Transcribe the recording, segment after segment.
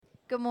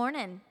Good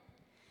morning.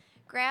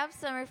 Grab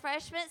some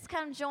refreshments.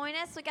 Come join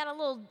us. We got a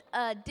little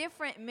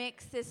different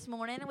mix this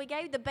morning. We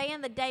gave the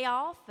band the day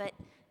off, but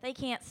they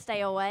can't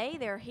stay away.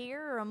 They're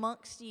here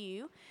amongst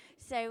you.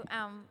 So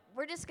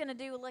we're just going to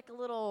do like a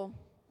little,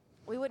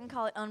 we wouldn't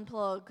call it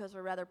unplugged because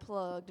we're rather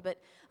plugged, but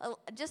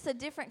just a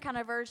different kind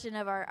of version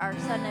of our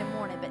Sunday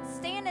morning. But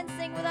stand and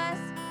sing with us.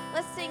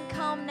 Let's sing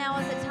Come Now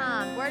Is the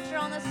Time. Words are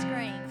on the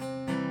screen.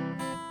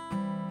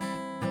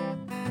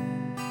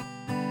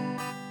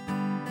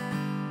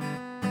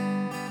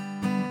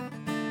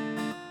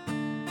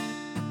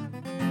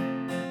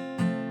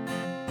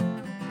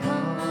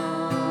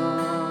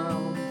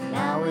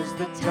 Is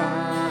the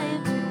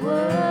time to worship.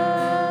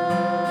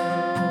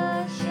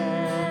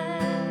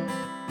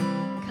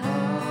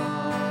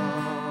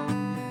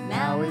 Come,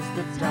 now is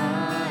the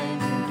time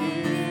to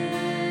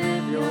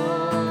give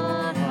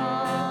your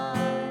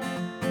heart.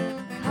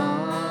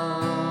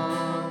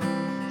 Come,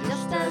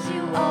 just as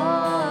you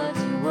are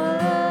to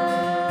worship.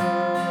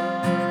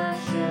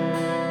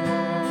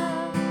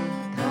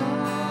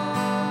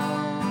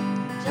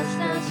 Come, just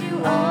as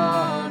you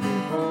are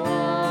before.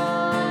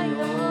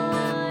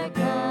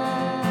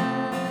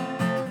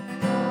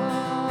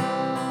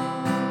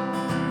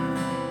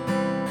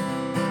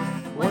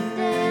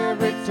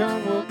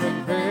 Tongue will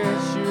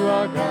confess you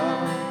are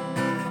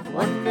God.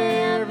 One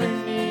day every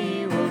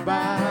knee will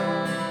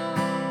bow.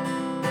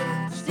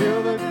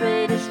 Still the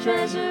greatest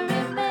treasure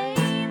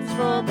remains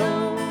for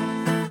those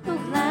who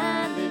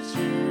gladly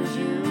choose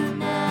you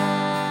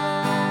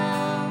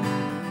now.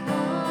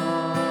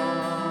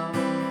 Come,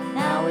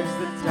 now is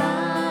the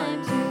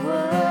time to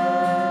worship.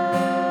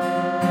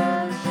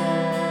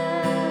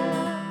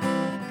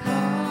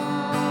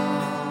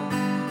 Come,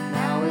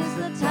 now is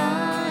the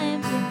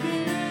time to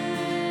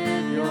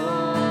give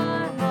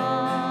your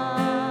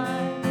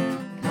heart.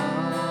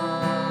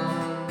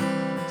 Come,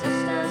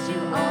 just as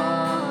you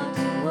are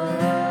to worship.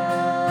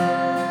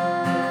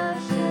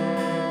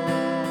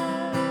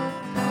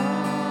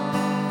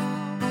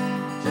 Come,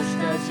 just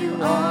as you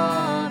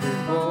are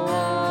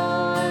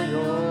before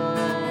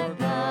your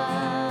God.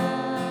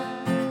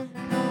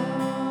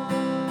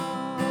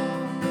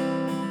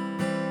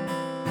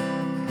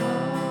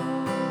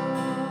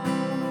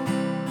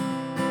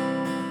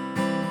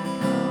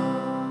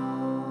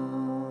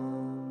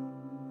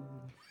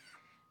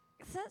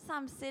 Since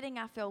I'm sitting,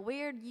 I feel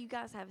weird. You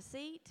guys have a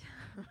seat.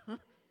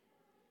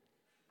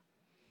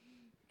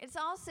 It's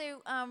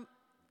also,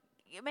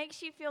 it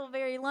makes you feel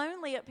very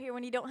lonely up here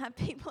when you don't have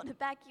people to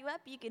back you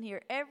up. You can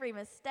hear every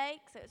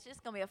mistake, so it's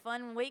just going to be a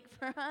fun week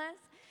for us.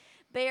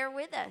 Bear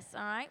with us,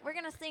 all right? We're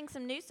going to sing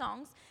some new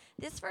songs.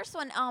 This first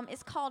one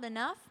is called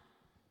Enough.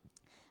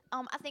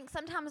 I think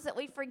sometimes that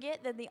we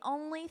forget that the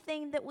only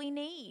thing that we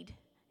need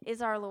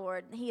is our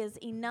Lord. He is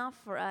enough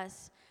for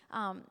us.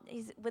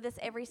 He's with us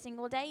every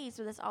single day. He's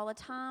with us all the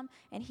time,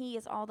 and He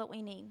is all that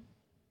we need.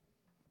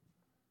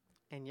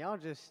 And y'all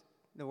just,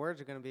 the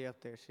words are going to be up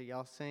there, so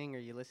y'all sing or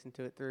you listen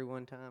to it through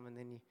one time, and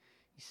then you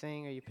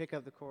sing or you pick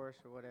up the chorus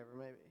or whatever,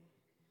 maybe.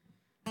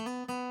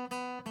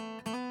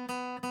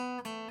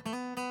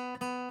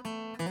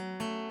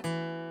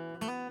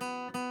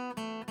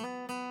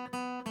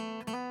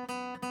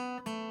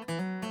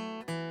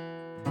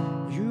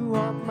 You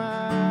are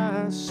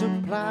my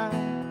supply,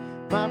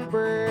 my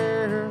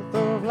breath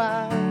of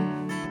life,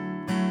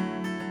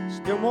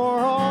 still more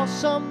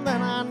awesome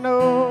than I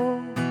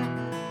know.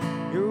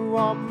 You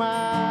are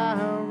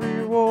my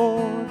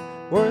reward,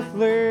 worth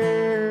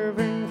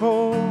living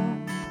for,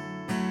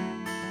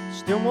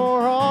 still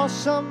more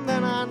awesome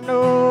than I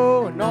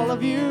know. And all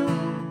of you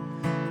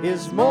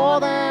is more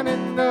than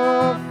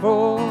enough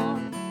for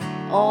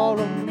all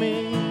of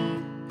me,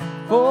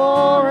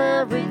 for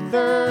every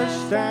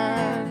thirst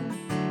and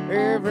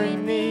every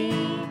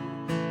need.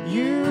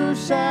 You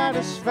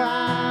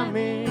satisfy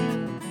me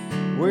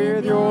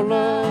with your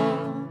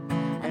love,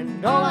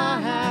 and all I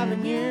have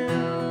in you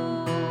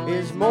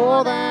is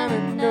more than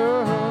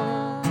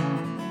enough.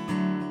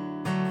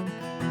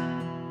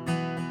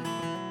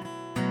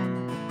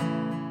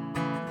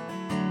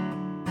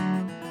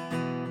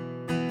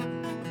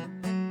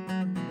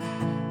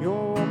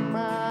 You're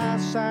my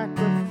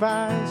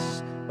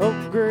sacrifice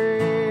of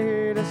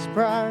greatest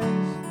price,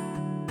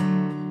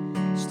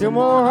 still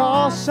more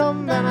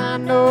awesome than I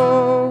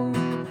know.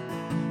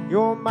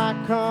 You're my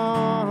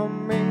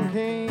coming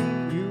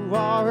King, you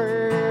are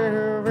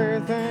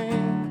everything,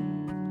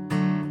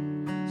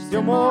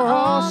 still more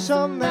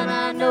awesome than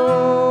I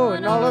know.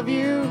 And all of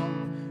you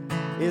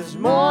is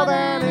more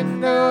than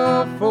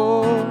enough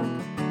for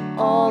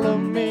all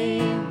of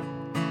me,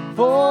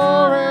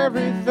 for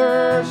every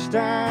thirst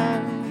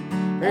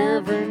and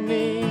every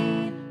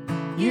need.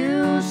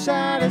 You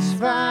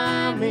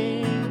satisfy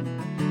me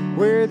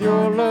with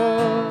your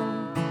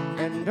love,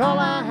 and all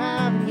I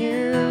have in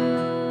you.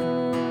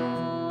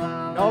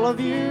 All of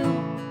you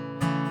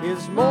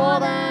is more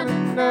than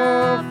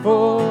enough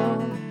for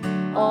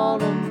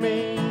all of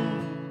me,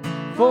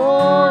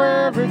 for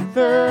every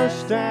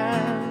thirst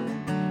and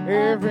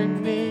every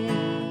need.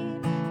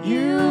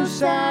 You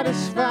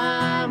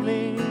satisfy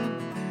me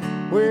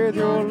with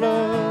your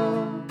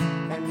love,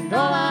 and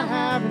all I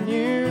have in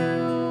you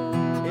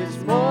is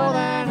more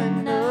than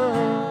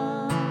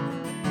enough.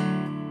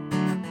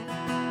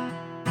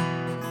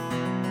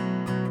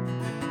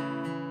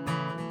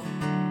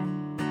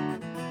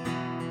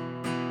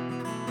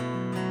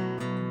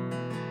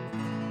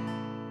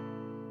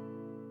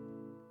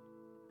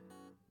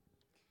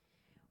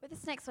 With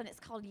this next one, it's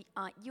called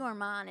You Are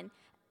Mine. And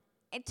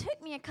it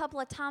took me a couple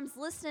of times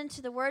listening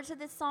to the words of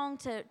this song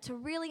to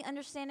really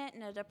understand it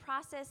and to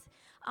process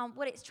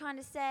what it's trying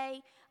to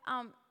say.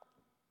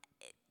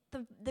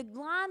 The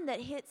line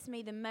that hits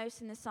me the most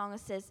in the song, it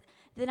says,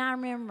 "Then I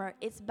remember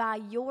it's by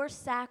your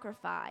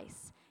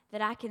sacrifice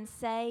that I can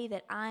say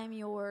that I am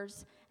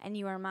yours and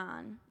you are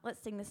mine." Let's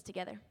sing this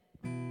together.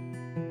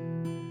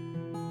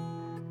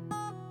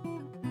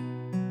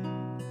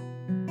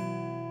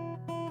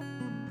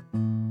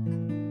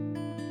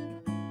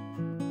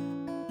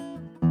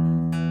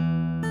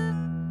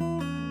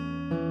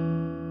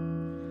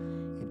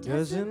 It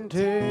doesn't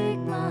take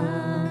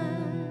much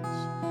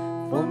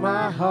for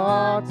my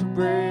heart to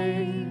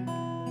break,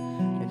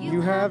 and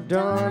you have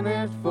done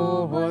it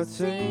for what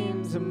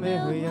seems a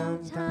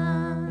million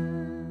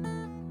times.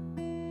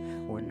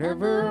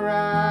 Whenever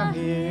I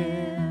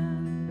hear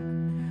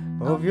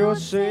of your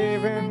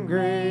saving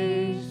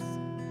grace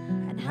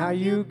and how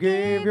you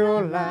gave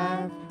your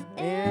life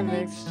in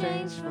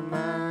exchange for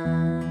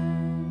mine,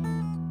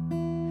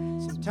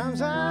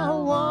 sometimes I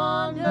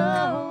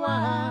wonder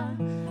why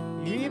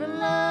you even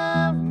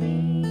love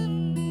me,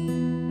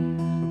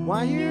 and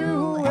why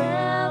you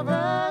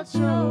ever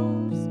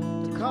chose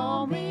to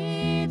call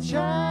me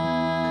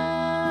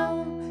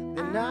child.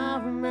 Then I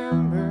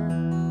remember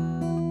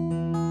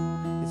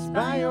it's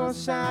by your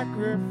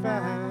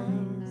sacrifice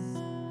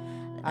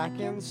I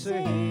can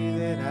say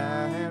that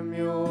I am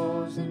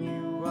yours and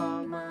you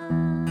are mine.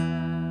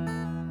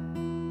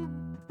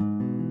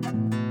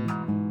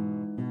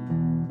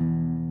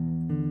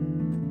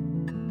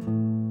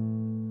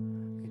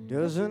 It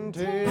doesn't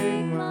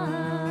take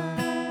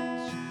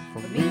much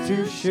for me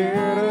to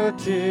shed a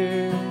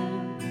tear,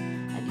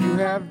 and you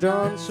have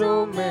done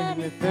so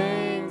many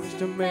things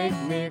to make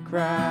me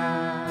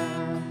cry.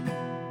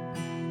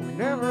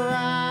 Whenever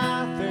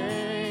I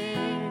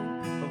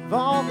think of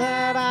all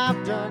that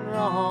I've done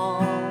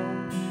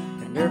wrong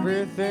and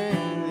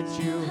everything that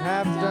you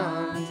have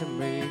done to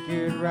make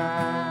it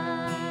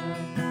right,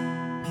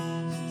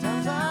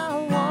 sometimes I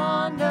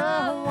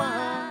wonder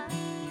why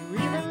you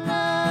even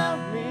love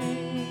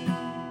me,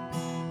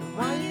 and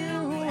why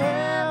you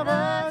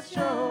ever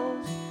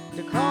chose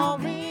to call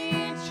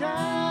me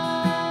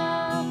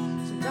child.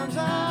 Sometimes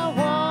I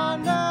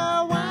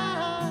wonder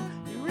why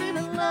you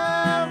even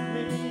love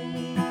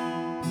me,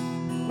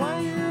 why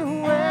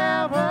you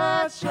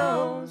ever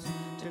chose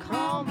to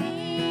call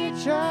me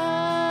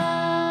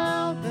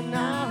child. Then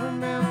I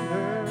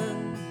remember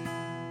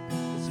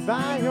it's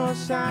by your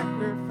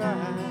sacrifice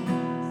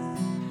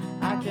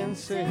I can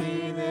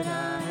say that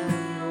I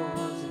am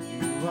yours and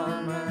you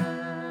are mine.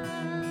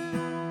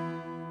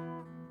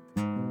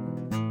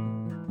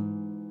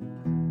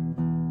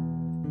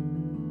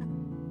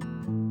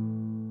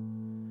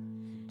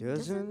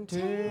 Doesn't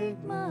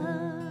take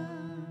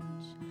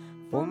much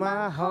for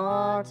my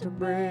heart to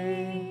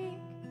break,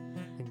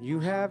 and you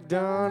have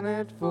done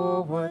it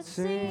for what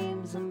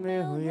seems a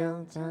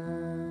million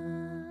times.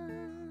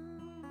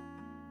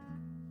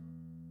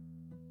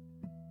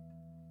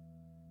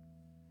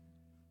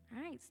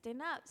 All right,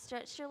 stand up,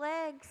 stretch your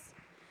legs.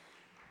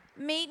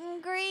 Meet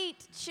and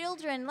greet.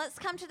 Children, let's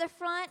come to the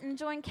front and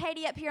join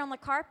Katie up here on the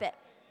carpet.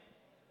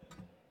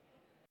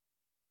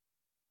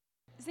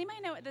 Does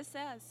anybody know what this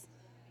says?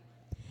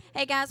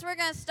 Hey guys, we're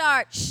going to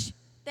start. Shh.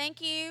 Thank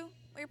you.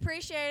 We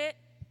appreciate it.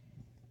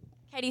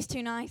 Katie's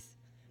too nice.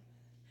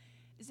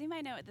 Does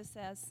anybody know what this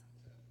says?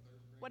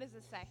 What does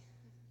it say?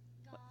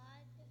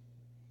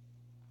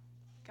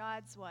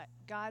 God's what?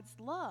 God's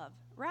love.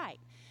 Right.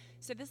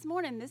 So this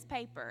morning, this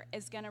paper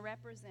is going to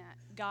represent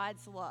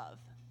God's love.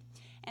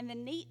 And the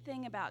neat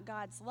thing about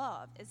God's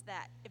love is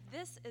that if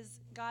this is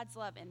God's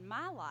love in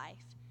my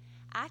life,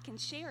 I can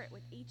share it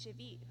with each of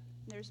you.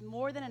 There's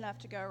more than enough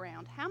to go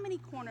around. How many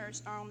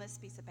corners are on this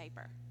piece of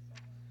paper?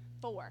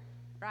 4,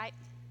 right?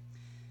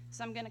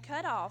 So I'm going to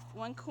cut off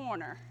one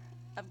corner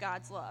of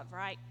God's love,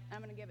 right? I'm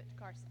going to give it to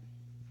Carson.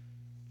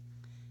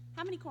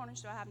 How many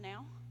corners do I have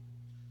now?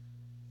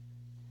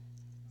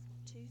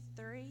 2,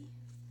 3,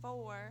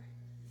 4,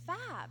 5.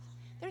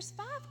 There's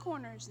 5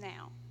 corners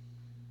now.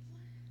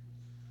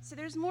 So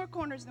there's more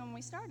corners than when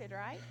we started,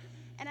 right?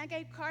 And I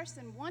gave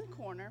Carson 1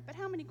 corner, but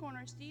how many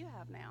corners do you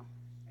have now?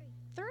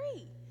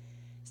 3.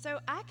 So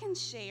I can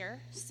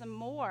share some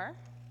more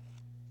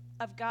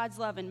of God's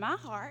love in my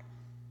heart.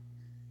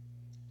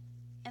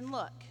 And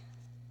look,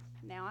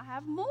 now I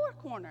have more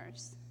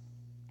corners.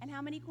 And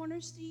how many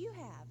corners do you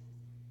have?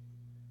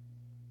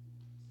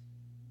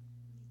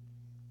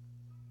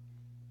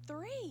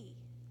 3.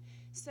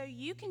 So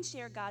you can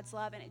share God's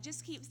love, and it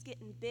just keeps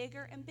getting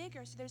bigger and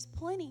bigger. So there's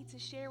plenty to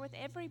share with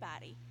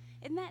everybody.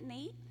 Isn't that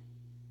neat?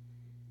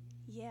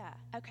 Yeah.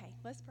 Okay,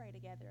 let's pray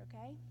together,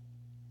 okay?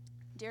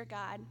 Dear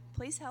God,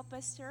 please help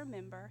us to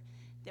remember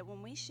that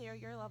when we share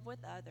your love with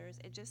others,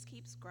 it just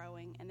keeps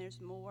growing and there's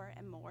more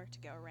and more to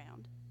go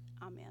around.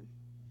 Amen.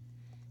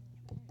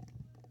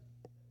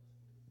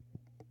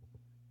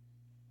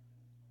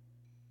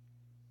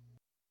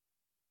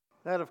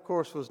 That, of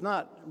course, was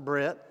not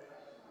Brett.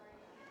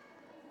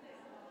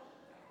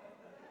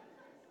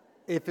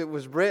 If it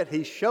was Brett,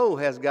 he sure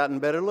has gotten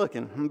better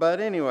looking. But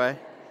anyway,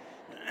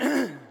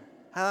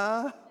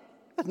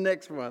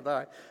 next month.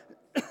 All right.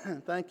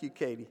 Thank you,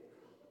 Katie.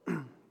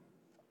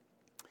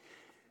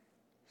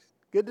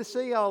 Good to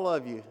see all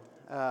of you.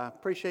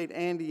 Appreciate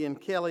Andy and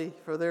Kelly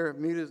for their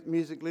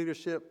music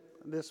leadership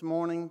this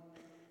morning.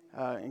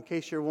 In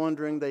case you're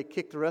wondering, they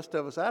kicked the rest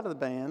of us out of the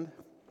band.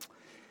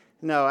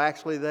 No,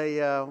 actually,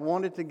 they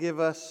wanted to give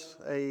us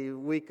a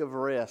week of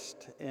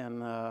rest,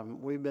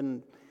 and we've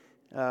been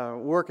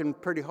working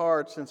pretty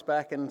hard since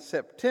back in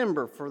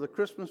September for the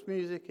Christmas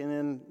music, and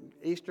then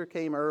Easter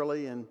came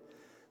early, and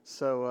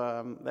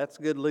so that's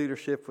good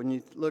leadership when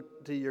you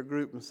look to your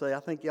group and say, I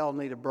think y'all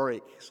need a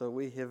break. So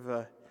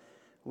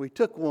we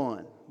took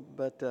one,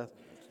 but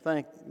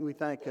we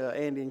thank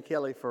Andy and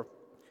Kelly for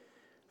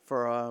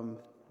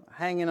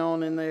hanging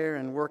on in there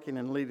and working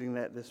and leading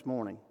that this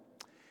morning.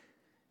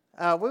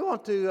 We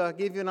want to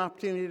give you an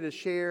opportunity to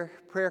share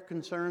prayer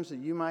concerns that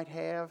you might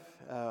have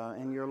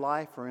in your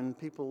life or in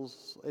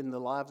the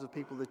lives of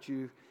people that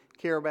you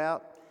care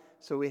about.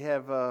 So we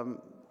have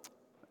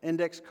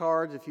index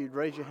cards. If you'd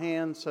raise your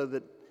hand so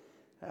that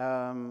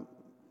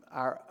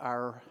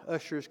our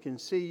ushers can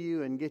see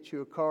you and get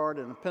you a card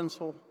and a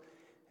pencil.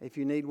 If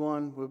you need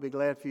one, we'll be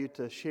glad for you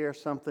to share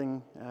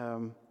something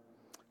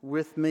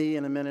with me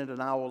in a minute,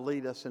 and I will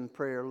lead us in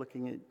prayer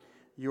looking at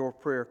your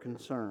prayer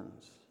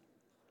concerns.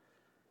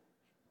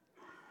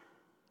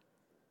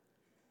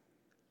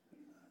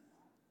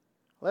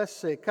 Let's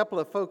see, a couple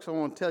of folks I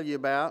want to tell you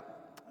about.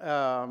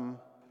 Our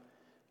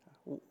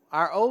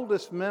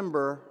oldest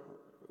member,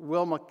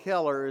 Wilma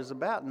Keller, is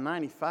about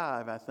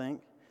 95, I think.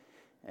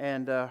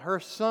 And her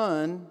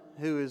son,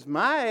 who is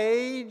my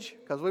age,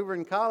 because we were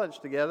in college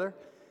together,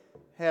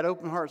 had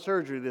open heart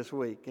surgery this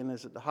week and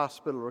is at the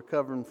hospital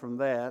recovering from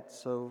that.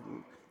 So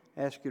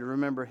I ask you to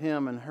remember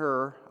him and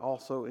her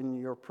also in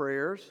your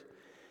prayers.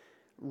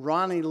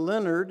 Ronnie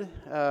Leonard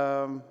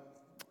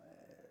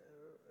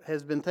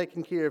has been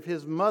taking care of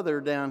his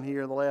mother down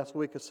here the last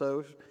week or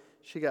so.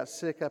 She got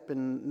sick up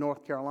in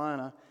North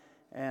Carolina,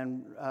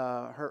 and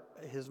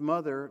his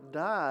mother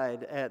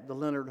died at the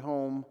Leonard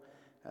home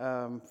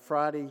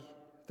Thursday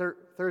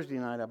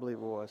night, I believe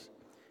it was.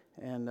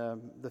 And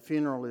the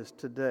funeral is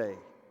today.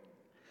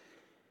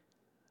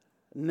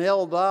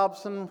 Nell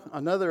Dobson,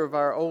 another of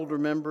our older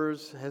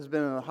members, has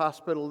been in the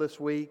hospital this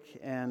week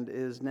and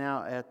is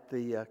now at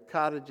the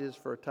cottages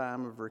for a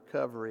time of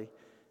recovery.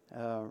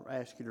 I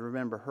ask you to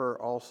remember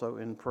her also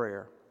in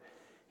prayer.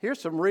 Here's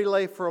some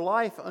Relay for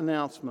Life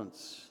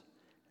announcements.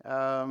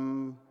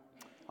 On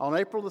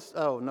April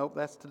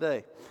that's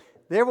today.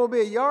 There will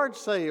be a yard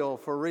sale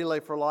for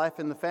Relay for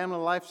Life in the Family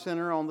Life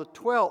Center on the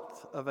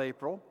 12th of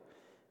April.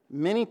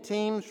 Many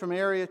teams from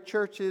area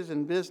churches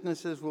and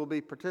businesses will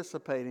be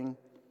participating.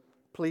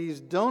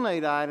 Please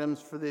donate items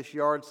for this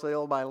yard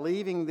sale by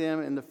leaving them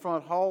in the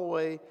front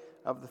hallway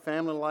of the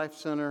Family Life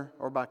Center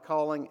or by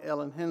calling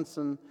Ellen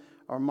Henson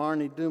or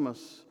Marnie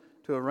Dumas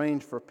to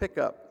arrange for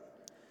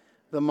pickup.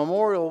 The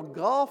Memorial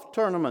Golf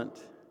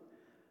Tournament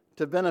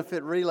to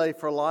benefit Relay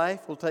for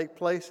Life will take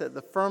place at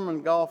the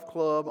Furman Golf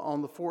Club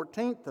on the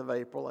 14th of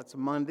April. That's a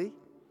Monday.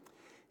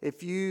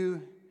 If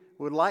you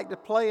would like to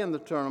play in the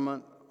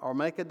tournament or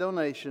make a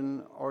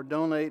donation or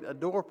donate a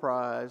door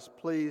prize,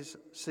 please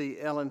see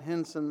Ellen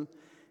Henson,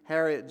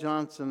 Harriet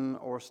Johnson,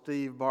 or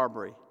Steve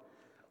Barbary.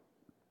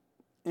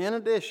 In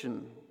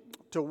addition,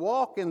 to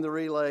walk in the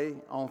relay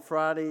on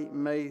Friday,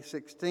 May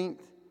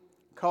 16th,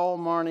 call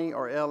Marnie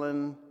or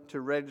Ellen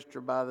to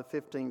register by the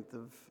 15th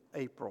of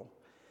April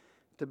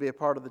to be a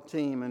part of the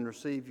team and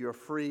receive your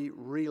free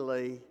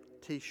relay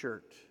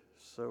t-shirt.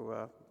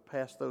 So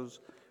pass those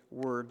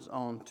words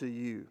on to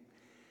you.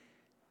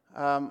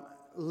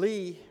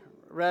 Lee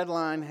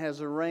Radline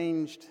has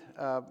arranged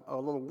a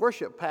little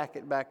worship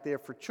packet back there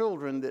for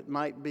children that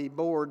might be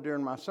bored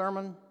during my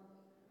sermon.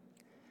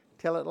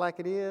 Tell it like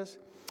it is.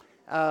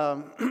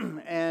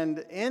 And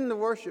in the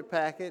worship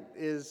packet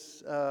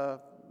is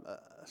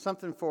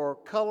something for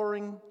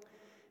coloring.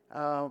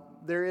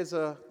 There is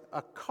a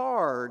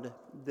card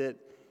that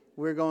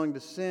we're going to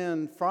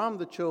send from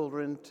the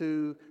children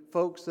to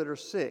folks that are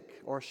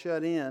sick or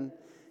shut in.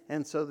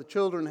 And so the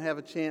children have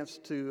a chance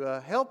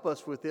to help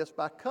us with this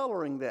by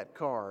coloring that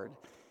card.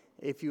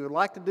 If you would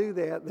like to do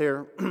that,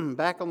 they're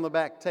back on the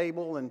back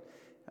table. And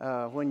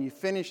when you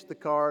finish the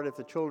card, if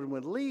the children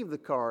would leave the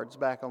cards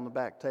back on the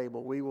back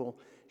table, we will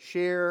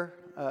share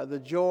the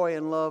joy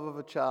and love of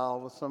a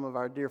child with some of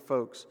our dear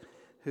folks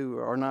who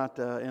are not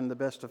in the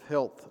best of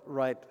health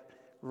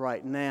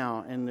right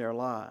now in their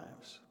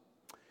lives.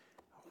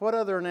 What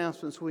other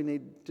announcements do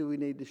we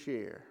need to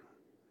share?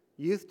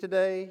 Youth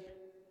today,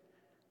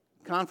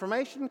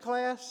 confirmation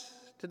class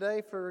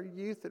today for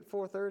youth at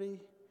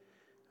 4:30.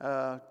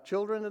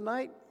 children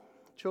tonight,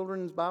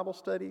 children's Bible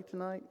study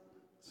tonight.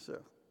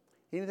 So,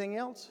 anything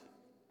else?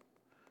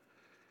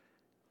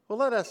 Well,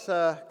 let us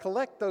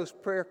collect those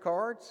prayer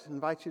cards.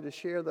 Invite you to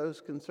share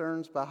those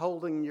concerns by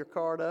holding your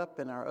card up,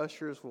 and our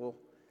ushers will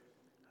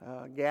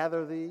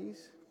gather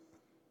these.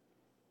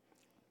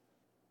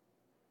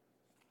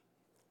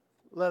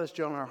 Let us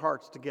join our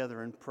hearts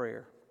together in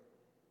prayer.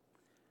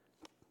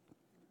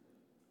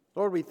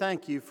 Lord, we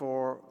thank you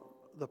for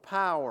the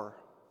power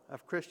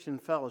of Christian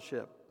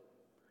fellowship.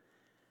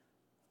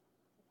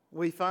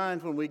 We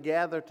find when we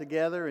gather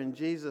together in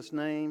Jesus'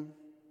 name,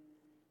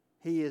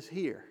 He is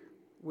here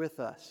with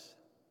us.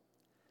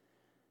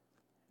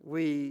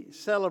 We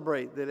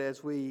celebrate that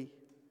as we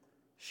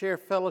share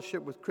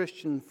fellowship with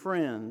Christian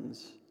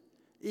friends,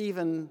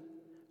 even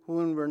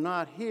when we're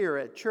not here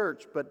at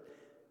church, but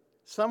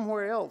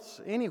somewhere else,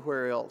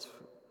 anywhere else,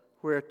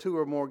 where two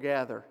or more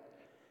gather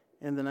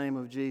in the name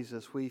of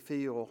Jesus, we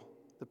feel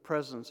the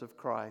presence of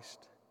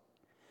Christ.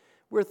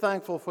 We're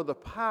thankful for the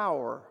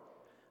power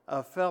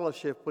of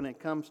fellowship when it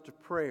comes to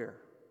prayer,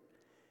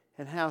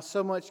 and how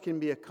so much can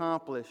be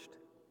accomplished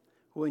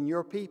when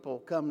your people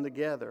come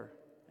together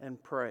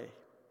and pray.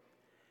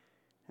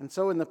 And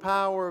so in the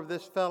power of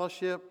this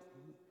fellowship,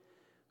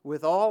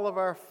 with all of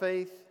our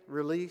faith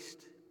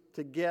released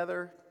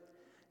together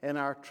and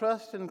our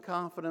trust and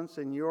confidence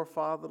in your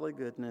fatherly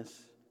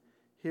goodness,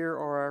 here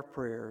are our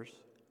prayers.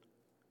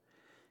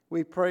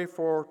 We pray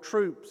for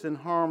troops in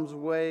harm's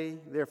way,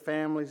 their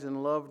families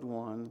and loved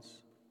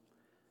ones.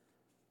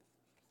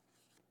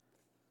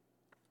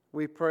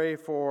 We pray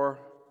for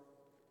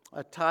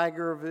a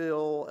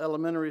Tigerville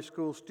elementary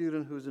school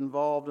student who's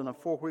involved in a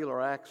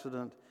four-wheeler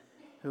accident,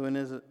 who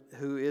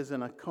is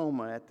in a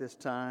coma at this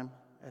time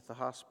at the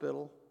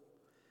hospital.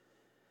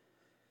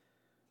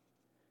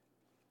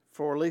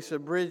 For Lisa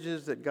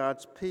Bridges, that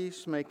God's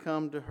peace may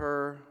come to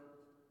her.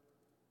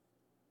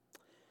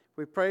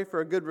 We pray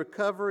for a good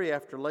recovery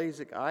after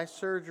LASIK eye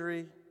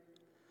surgery,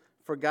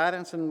 for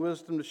guidance and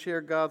wisdom to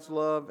share God's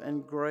love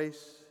and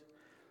grace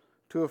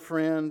to a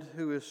friend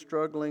who is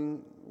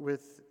struggling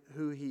with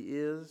who he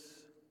is,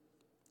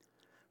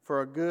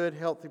 for a good,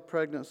 healthy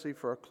pregnancy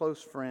for a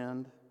close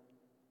friend,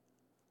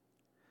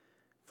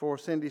 for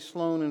Cindy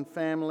Sloan and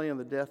family and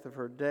the death of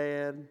her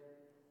dad,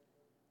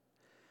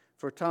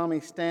 for Tommy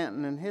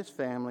Stanton and his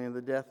family and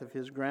the death of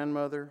his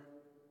grandmother,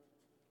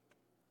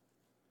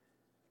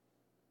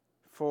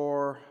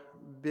 for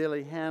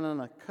Billy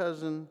Hannon, a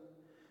cousin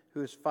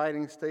who is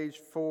fighting stage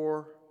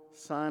 4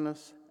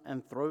 sinus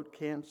and throat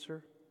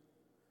cancer,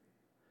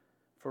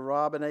 for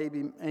Rob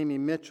and Amy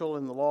Mitchell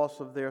and the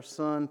loss of their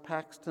son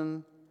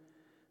Paxton,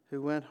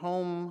 who went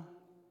home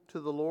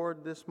to the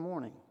Lord this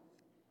morning,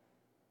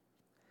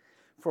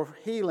 for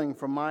healing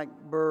for Mike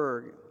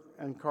Berg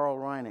and Carl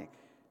Reinick.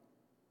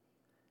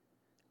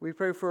 We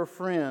pray for a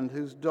friend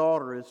whose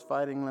daughter is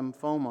fighting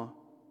lymphoma.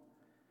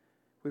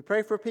 We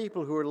pray for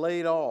people who are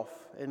laid off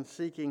and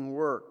seeking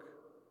work.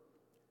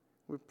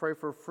 We pray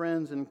for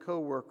friends and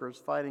co-workers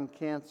fighting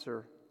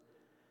cancer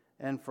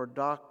and for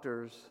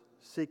doctors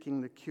seeking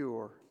the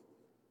cure.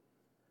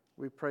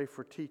 We pray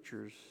for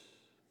teachers.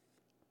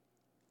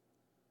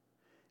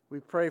 We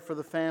pray for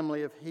the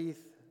family of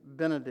Heath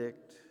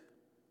Benedict.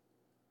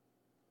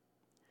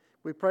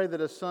 We pray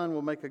that a son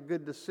will make a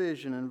good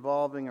decision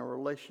involving a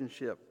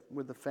relationship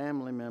with a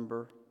family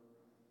member.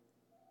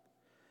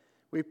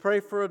 We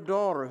pray for a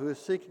daughter who is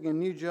seeking a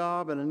new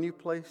job and a new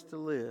place to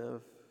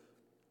live.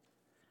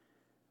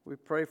 We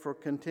pray for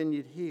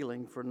continued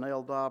healing for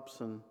Nell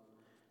Dobson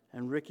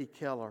and Ricky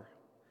Keller.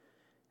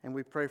 And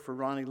we pray for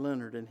Ronnie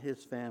Leonard and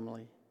his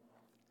family.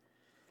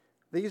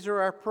 These are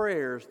our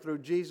prayers through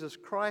Jesus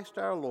Christ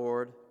our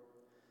Lord,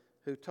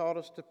 who taught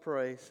us to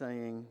pray,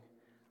 saying,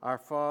 Our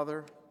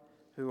Father,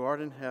 who art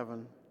in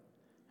heaven,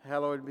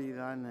 hallowed be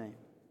thy name.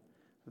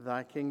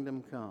 Thy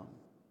kingdom come,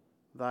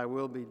 thy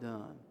will be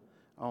done,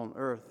 on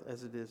earth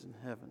as it is in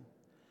heaven.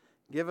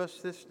 Give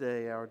us this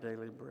day our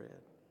daily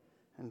bread,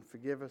 and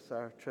forgive us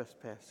our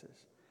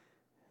trespasses,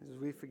 as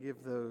we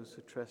forgive those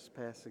who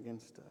trespass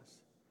against us.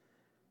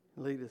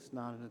 Lead us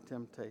not into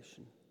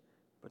temptation,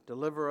 but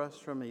deliver us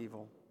from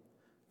evil.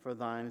 For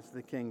thine is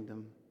the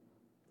kingdom,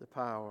 the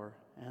power,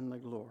 and the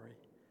glory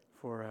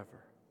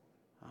forever.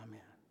 Amen.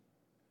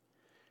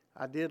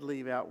 I did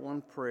leave out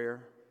one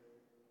prayer.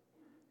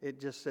 It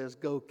just says,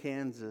 Go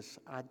Kansas.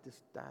 I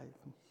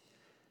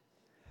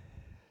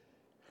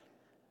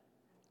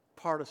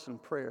partisan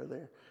prayer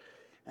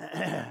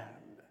there.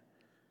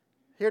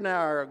 Here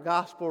now our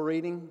gospel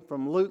reading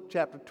from Luke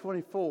chapter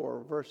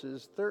 24,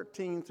 verses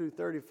 13 through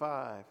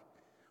 35.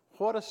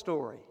 What a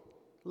story.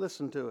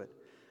 Listen to it.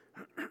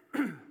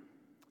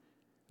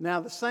 Now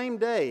the same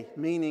day,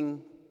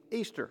 meaning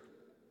Easter,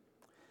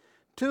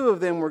 two of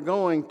them were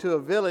going to a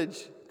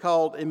village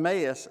called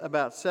Emmaus,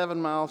 about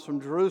 7 miles from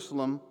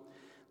Jerusalem.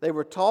 They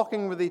were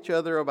talking with each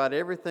other about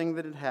everything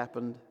that had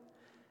happened.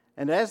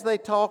 And as they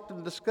talked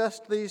and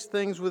discussed these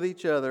things with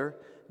each other,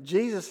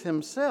 Jesus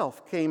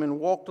himself came and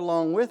walked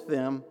along with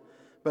them,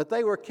 but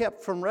they were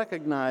kept from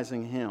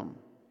recognizing him.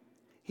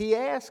 He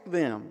asked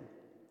them,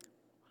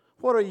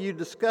 What are you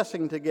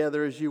discussing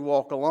together as you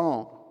walk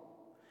along?"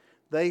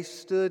 They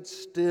stood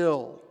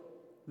still,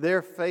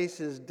 their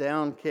faces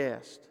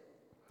downcast.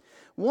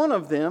 One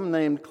of them,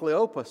 named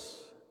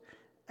Cleopas,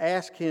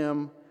 asked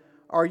him,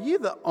 "Are you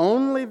the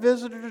only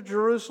visitor to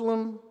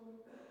Jerusalem?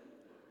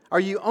 Are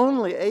you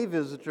only a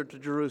visitor to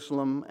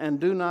Jerusalem and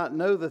do not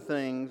know the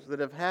things that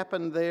have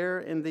happened there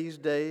in these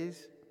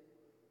days?"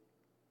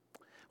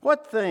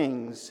 "What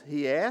things?"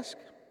 he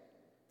asked.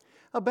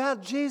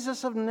 "About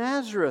Jesus of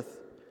Nazareth,"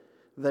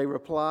 they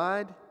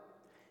replied.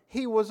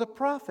 "He was a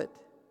prophet,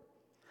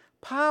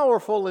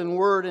 powerful in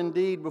word and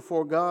deed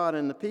before God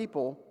and the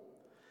people.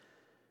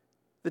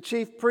 The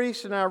chief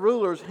priests and our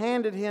rulers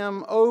handed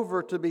him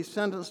over to be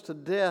sentenced to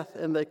death,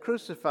 and they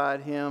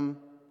crucified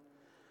him.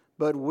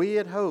 But we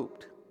had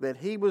hoped that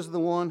he was the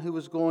one who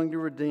was going to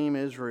redeem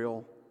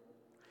Israel.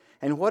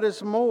 And what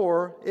is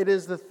more, it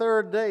is the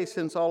third day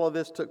since all of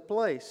this took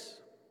place.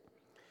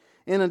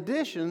 In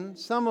addition,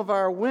 some of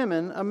our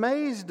women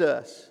amazed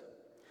us.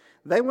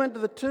 They went to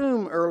the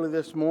tomb early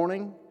this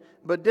morning,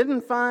 but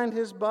didn't find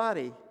his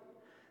body.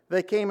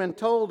 They came and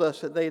told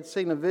us that they had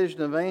seen a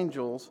vision of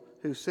angels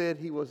who said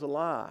he was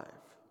alive.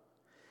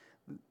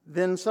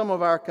 Then some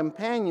of our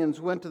companions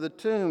went to the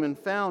tomb and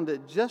found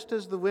it just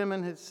as the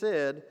women had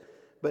said,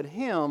 but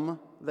him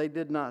they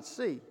did not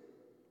see."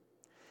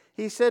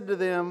 He said to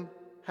them,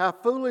 "How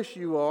foolish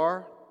you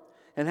are,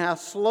 and how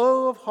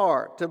slow of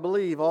heart to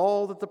believe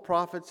all that the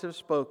prophets have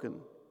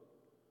spoken.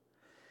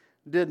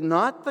 Did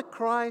not the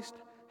Christ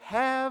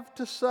have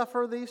to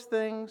suffer these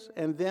things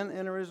and then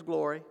enter his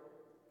glory?"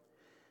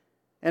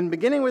 And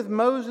beginning with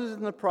Moses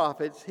and the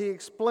prophets, he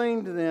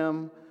explained to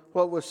them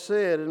what was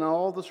said in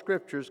all the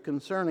scriptures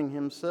concerning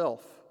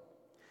himself.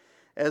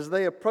 As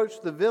they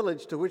approached the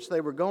village to which they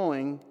were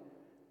going,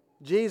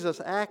 Jesus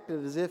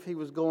acted as if he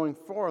was going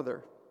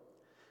farther.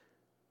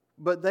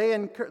 But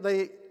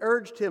they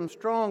urged him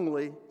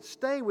strongly,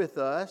 "Stay with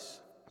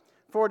us,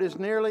 for it is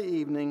nearly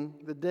evening,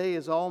 the day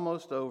is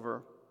almost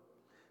over."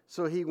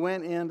 So he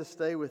went in to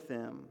stay with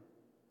them.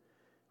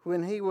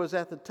 When he was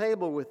at the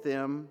table with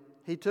them,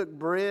 he took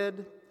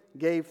bread,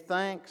 gave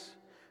thanks,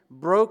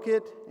 broke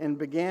it, and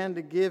began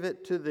to give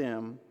it to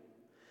them.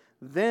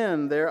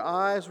 Then their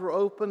eyes were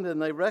opened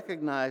and they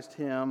recognized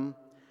him,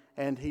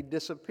 and he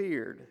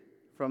disappeared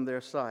from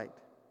their sight.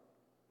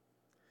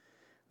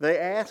 They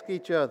asked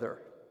each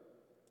other,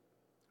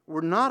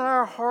 "Were not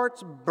our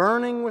hearts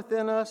burning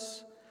within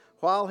us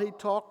while he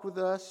talked with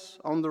us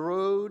on the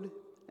road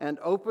and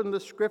opened the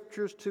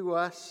scriptures to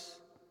us?"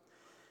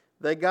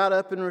 They got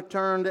up and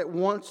returned at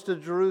once to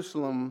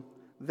Jerusalem.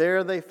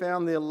 There they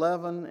found the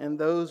 11 and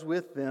those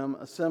with them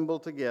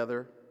assembled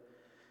together,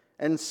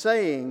 and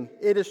saying,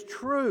 "It is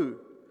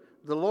true,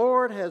 the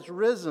Lord has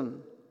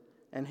risen,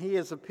 and he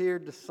has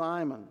appeared to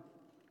Simon."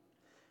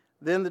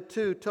 Then the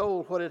two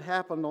told what had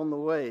happened on the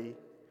way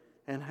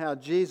and how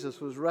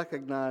Jesus was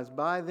recognized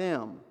by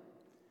them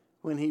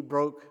when he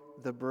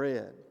broke the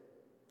bread.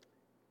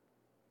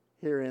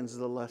 Here ends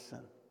the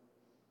lesson.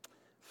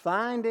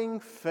 Finding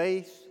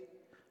faith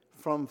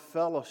from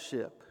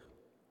fellowship.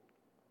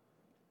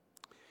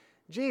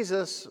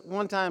 Jesus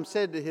one time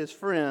said to his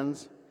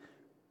friends,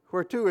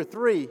 "Where 2 or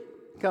 3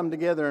 come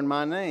together in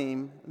my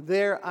name,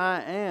 there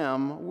I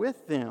am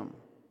with them."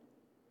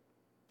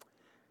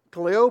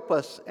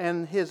 Cleopas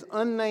and his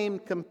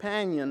unnamed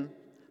companion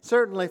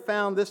certainly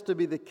found this to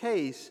be the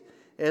case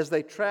as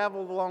they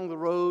traveled along the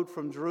road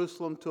from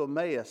Jerusalem to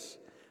Emmaus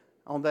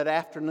on that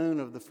afternoon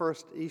of the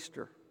first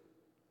Easter.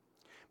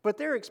 But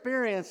their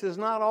experience is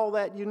not all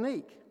that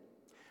unique.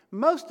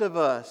 Most of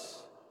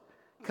us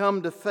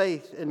come to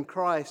faith in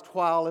Christ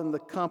while in the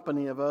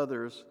company of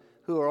others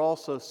who are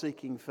also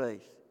seeking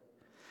faith.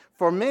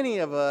 For many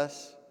of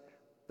us,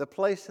 the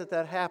place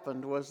that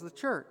happened was the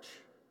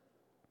church.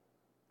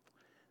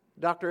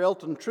 Dr.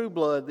 Elton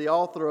Trueblood, the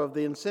author of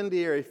The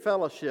Incendiary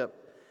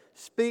Fellowship,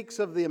 speaks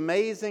of the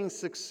amazing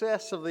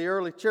success of the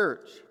early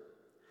church.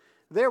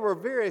 There were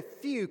very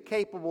few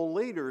capable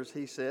leaders,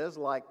 he says,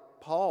 like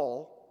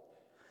Paul,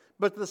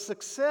 but the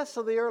success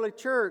of the early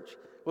church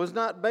was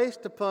not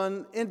based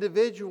upon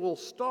individual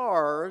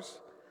stars,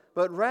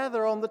 but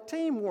rather on the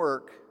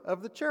teamwork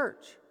of the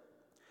church.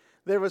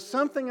 There was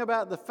something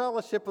about the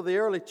fellowship of the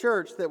early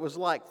church that was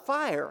like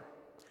fire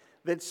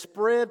that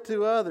spread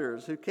to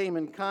others who came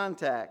in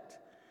contact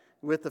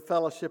with the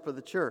fellowship of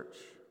the church.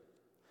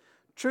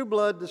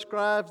 Trueblood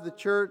describes the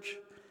church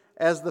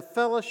as the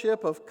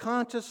fellowship of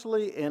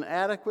consciously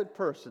inadequate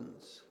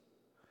persons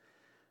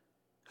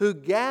who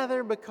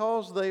gather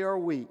because they are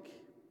weak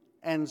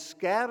and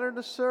scatter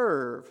to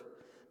serve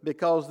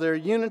because their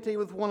unity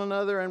with one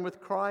another and with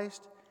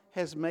Christ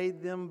has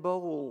made them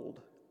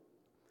bold.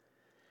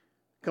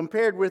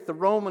 Compared with the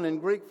Roman and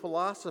Greek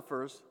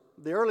philosophers,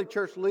 the early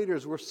church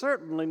leaders were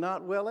certainly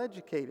not well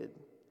educated.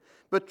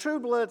 But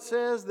Trueblood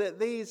says that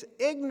these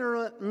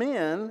ignorant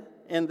men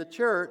in the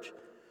church,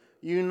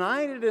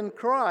 united in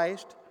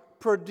Christ,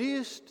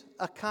 produced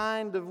a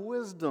kind of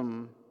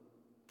wisdom.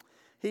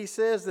 He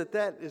says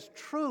that is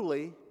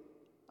truly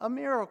a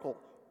miracle,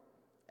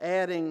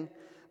 adding,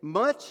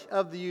 much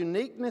of the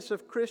uniqueness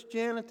of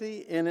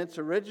Christianity in its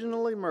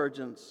original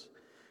emergence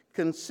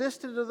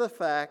consisted of the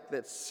fact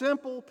that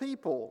simple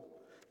people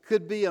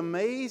could be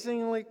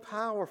amazingly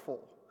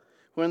powerful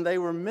when they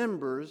were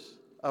members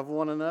of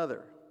one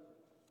another.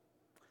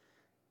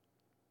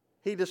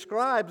 He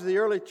describes the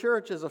early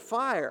church as a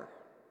fire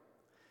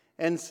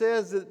and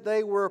says that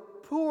they were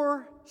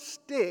poor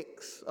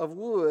sticks of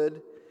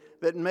wood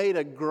that made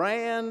a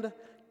grand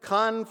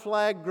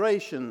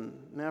conflagration.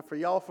 Now, for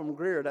y'all from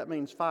Greer, that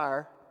means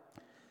fire.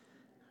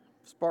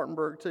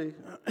 Spartanburg, too.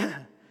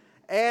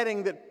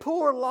 Adding that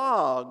poor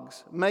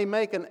logs may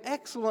make an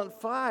excellent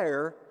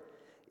fire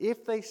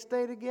if they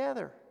stay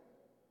together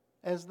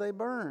as they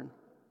burn.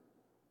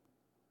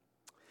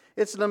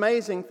 It's an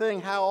amazing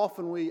thing how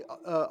often we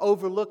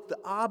overlook the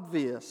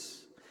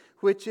obvious,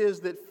 which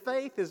is that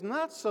faith is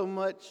not so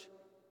much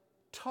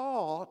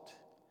taught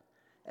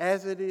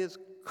as it is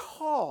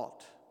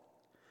caught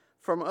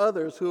from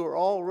others who are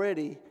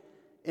already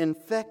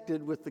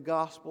infected with the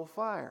gospel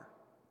fire.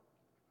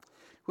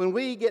 When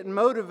we get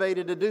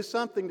motivated to do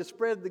something to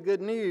spread the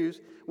good news,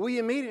 we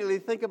immediately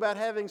think about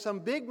having some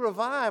big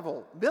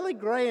revival, Billy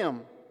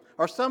Graham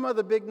or some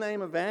other big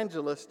name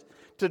evangelist,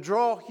 to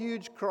draw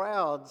huge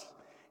crowds.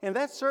 And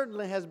that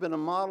certainly has been a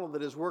model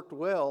that has worked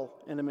well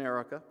in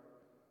America.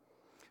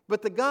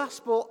 But the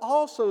gospel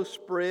also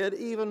spread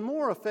even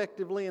more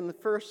effectively in the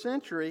first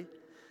century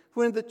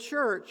when the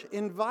church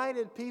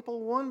invited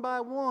people one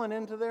by one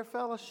into their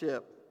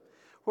fellowship,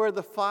 where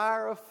the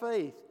fire of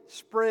faith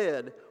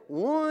spread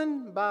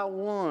one by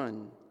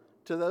one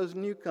to those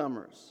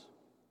newcomers.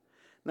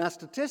 Now,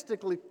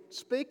 statistically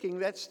speaking,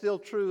 that's still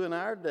true in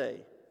our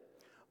day.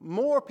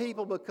 More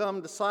people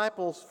become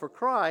disciples for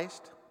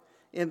Christ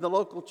in the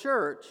local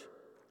church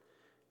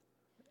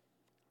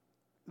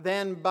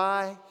than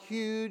by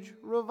huge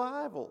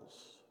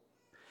revivals.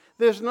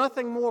 There's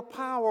nothing more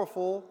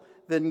powerful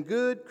than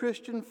good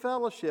Christian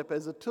fellowship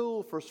as a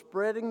tool for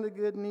spreading the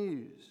good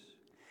news.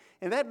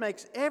 And that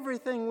makes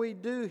everything we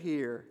do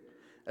here,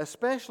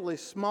 especially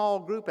small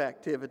group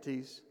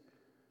activities,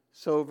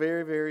 so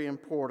very, very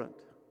important.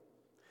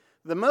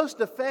 The most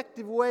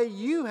effective way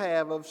you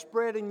have of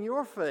spreading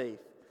your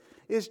faith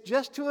is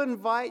just to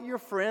invite your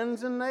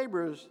friends and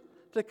neighbors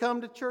to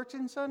come to church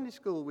and Sunday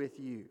school with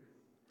you.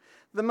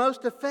 The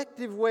most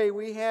effective way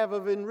we have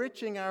of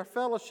enriching our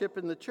fellowship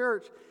in the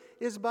church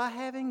is by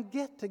having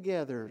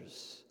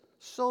get-togethers,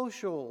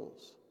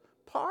 socials,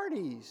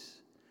 parties,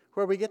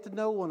 where we get to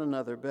know one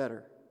another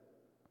better.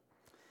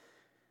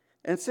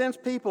 And since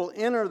people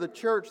enter the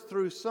church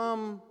through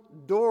some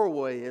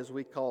doorway, as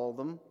we call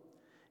them,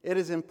 it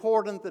is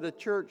important that a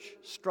church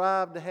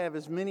strive to have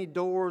as many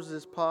doors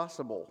as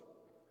possible,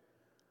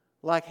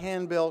 like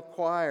handbell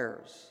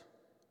choirs,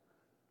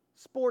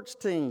 sports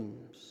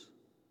teams,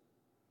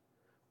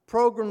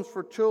 programs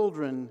for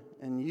children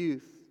and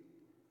youth,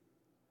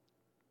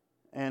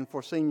 and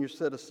for senior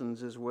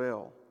citizens as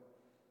well.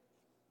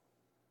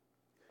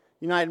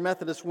 United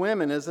Methodist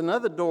Women is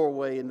another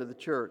doorway into the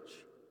church.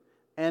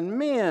 And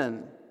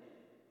men,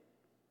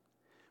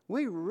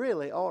 we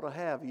really ought to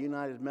have a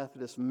United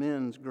Methodist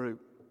men's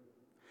group.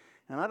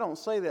 And I don't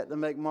say that to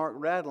make Mark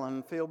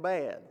Radlin feel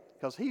bad,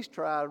 because he's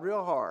tried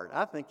real hard.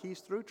 I think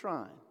he's through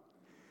trying.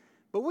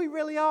 But we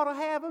really ought to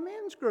have a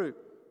men's group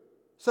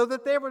so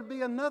that there would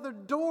be another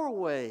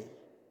doorway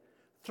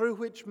through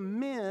which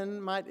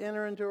men might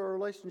enter into a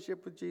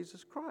relationship with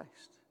Jesus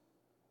Christ.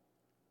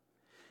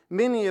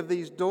 Many of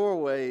these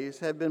doorways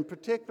have been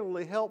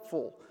particularly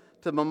helpful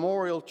to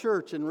Memorial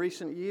Church in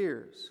recent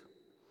years.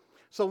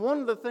 So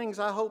one of the things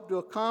I hope to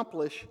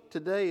accomplish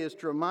today is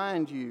to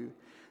remind you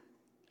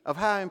of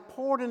how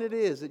important it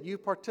is that you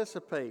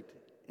participate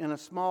in a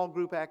small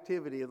group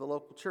activity of the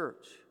local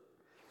church.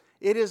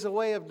 It is a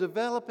way of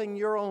developing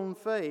your own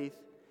faith,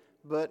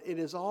 but it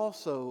is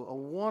also a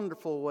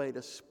wonderful way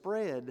to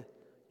spread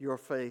your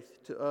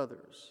faith to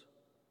others.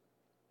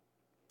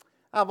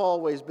 I've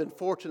always been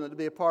fortunate to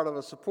be a part of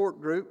a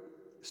support group,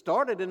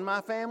 started in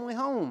my family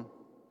home,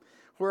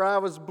 where I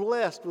was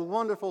blessed with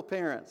wonderful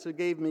parents who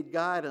gave me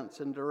guidance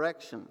and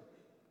direction,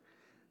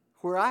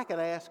 where I could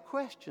ask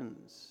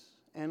questions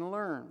and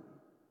learn.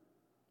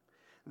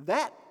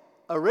 That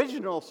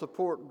original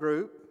support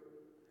group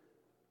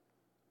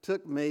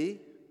took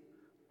me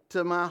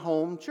to my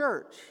home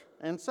church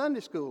and Sunday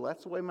school.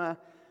 That's the way my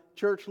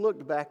church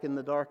looked back in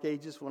the dark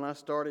ages when I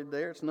started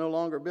there. It's no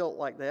longer built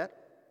like that.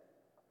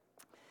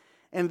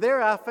 And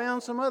there I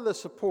found some other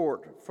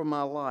support for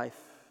my life.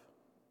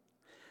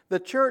 The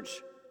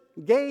church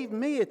gave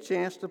me a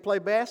chance to play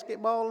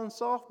basketball and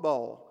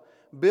softball.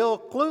 Bill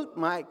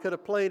Clute could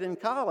have played in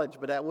college,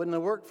 but that wouldn't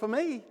have worked for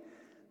me.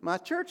 My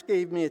church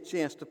gave me a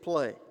chance to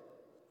play.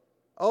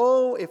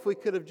 Oh, if we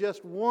could have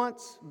just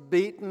once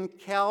beaten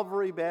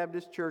Calvary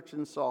Baptist Church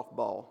in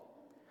softball.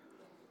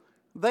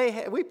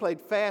 We played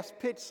fast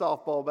pitch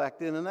softball back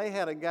then, and they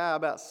had a guy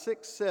about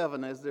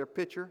 6'7" as their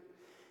pitcher,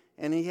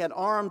 and he had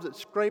arms that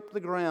scraped the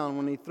ground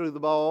when he threw the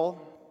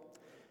ball.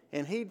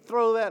 And he'd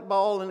throw that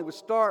ball, and it would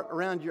start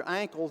around your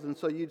ankles, and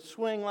so you'd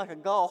swing like a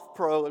golf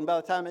pro, and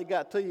by the time it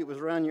got to you, it was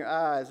around your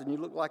eyes, and you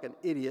looked like an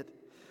idiot.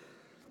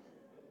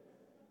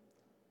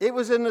 It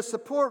was in the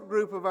support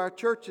group of our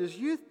church's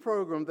youth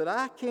program that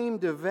I came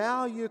to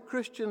value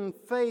Christian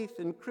faith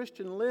and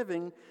Christian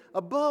living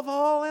above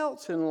all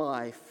else in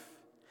life.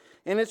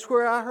 And it's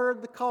where I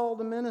heard the call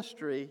to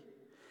ministry.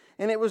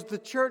 And it was the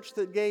church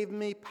that gave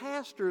me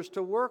pastors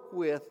to work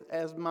with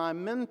as my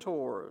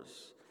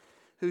mentors,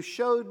 who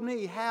showed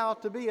me how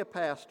to be a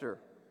pastor.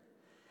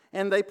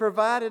 And they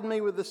provided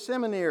me with a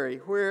seminary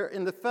where,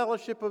 in the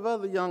fellowship of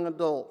other young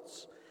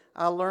adults,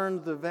 I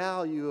learned the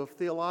value of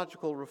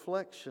theological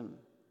reflection.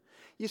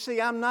 You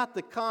see, I'm not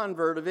the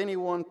convert of any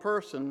one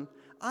person.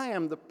 I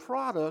am the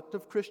product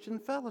of Christian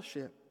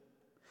fellowship,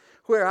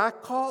 where I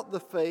caught the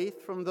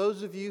faith from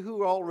those of you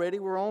who already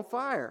were on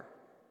fire.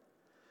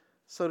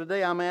 So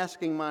today I'm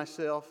asking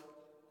myself,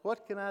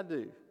 what can I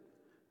do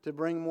to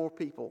bring more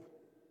people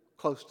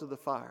close to the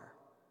fire?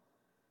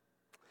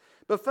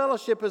 But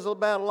fellowship is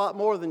about a lot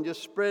more than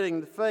just spreading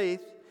the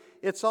faith.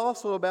 It's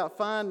also about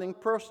finding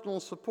personal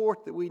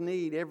support that we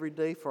need every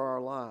day for our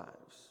lives.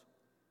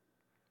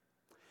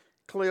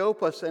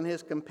 Cleopas and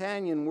his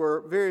companion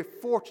were very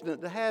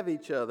fortunate to have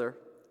each other.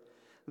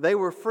 They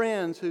were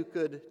friends who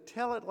could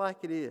tell it like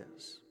it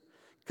is,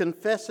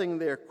 confessing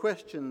their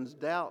questions,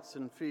 doubts,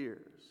 and fears.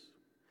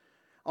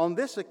 On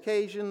this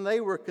occasion,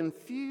 they were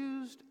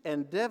confused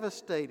and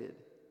devastated.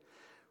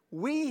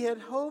 We had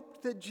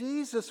hoped that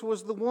Jesus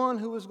was the one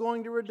who was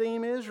going to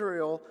redeem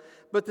Israel,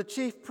 but the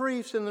chief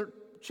priests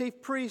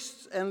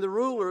and the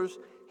rulers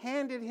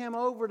handed him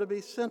over to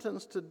be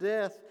sentenced to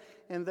death,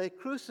 and they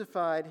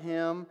crucified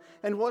him.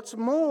 And what's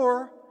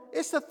more,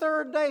 it's the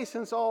third day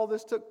since all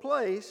this took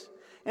place,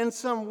 and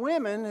some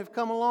women have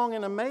come along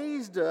and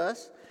amazed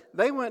us.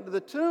 They went to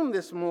the tomb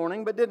this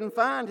morning but didn't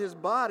find his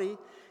body.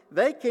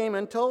 They came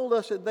and told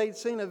us that they'd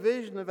seen a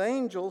vision of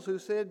angels who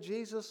said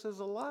Jesus is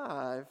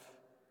alive.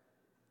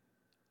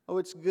 Oh,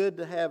 it's good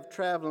to have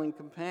traveling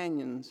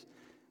companions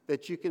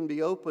that you can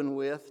be open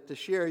with to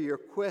share your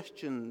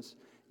questions,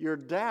 your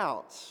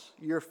doubts,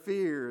 your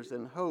fears,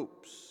 and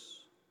hopes.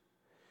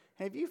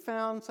 Have you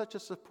found such a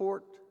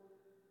support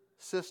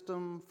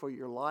system for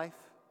your life?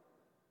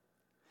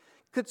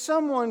 Could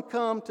someone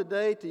come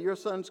today to your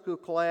Sunday school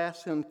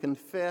class and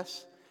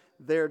confess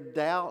their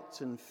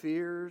doubts and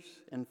fears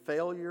and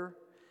failure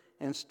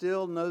and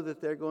still know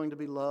that they're going to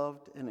be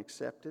loved and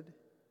accepted?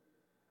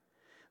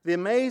 The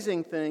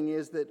amazing thing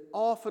is that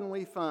often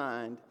we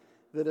find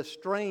that a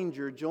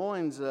stranger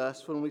joins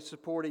us when we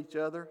support each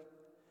other,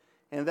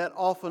 and that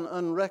often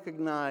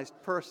unrecognized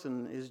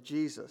person is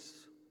Jesus.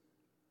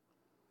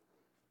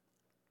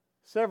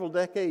 Several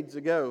decades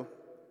ago,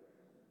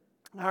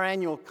 our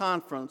annual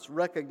conference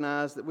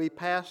recognized that we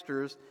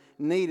pastors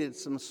needed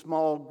some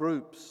small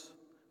groups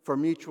for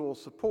mutual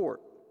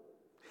support.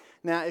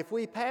 Now, if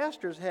we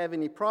pastors have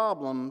any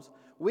problems,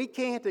 we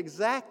can't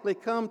exactly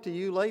come to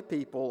you lay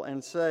people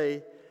and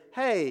say,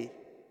 hey,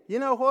 you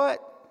know what?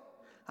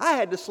 I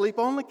had to sleep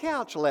on the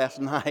couch last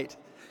night.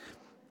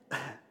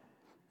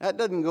 That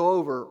doesn't go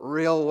over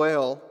real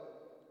well.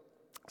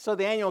 So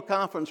the annual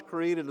conference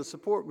created a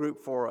support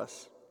group for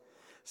us.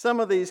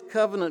 Some of these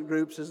covenant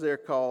groups, as they're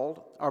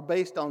called, are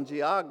based on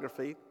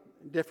geography,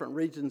 different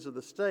regions of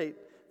the state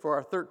for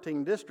our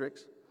 13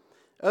 districts.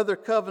 Other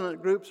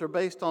covenant groups are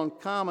based on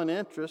common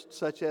interests,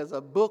 such as a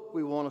book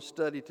we want to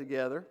study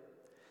together.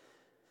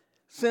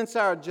 Since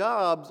our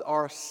jobs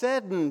are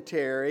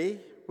sedentary,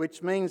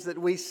 which means that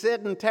we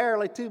sit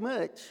entirely too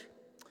much,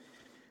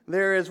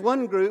 there is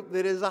one group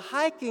that is a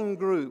hiking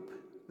group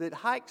that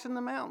hikes in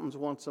the mountains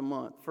once a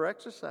month for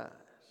exercise.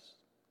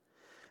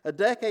 A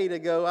decade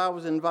ago, I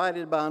was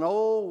invited by an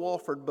old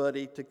Wofford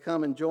buddy to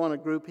come and join a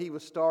group he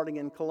was starting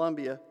in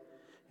Columbia,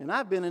 and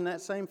I've been in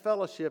that same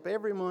fellowship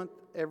every month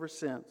ever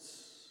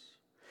since.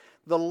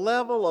 The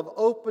level of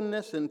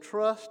openness and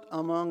trust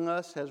among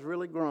us has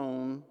really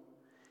grown,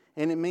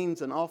 and it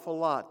means an awful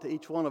lot to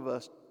each one of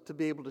us to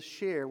be able to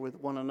share with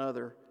one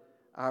another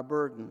our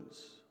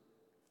burdens.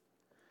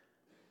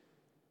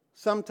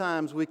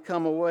 Sometimes we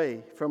come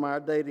away from our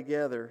day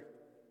together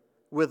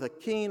with a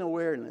keen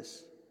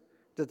awareness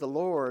that the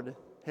Lord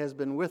has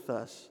been with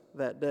us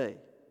that day.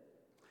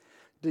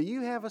 Do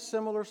you have a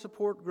similar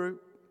support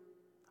group?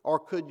 Or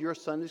could your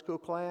Sunday school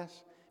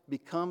class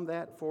become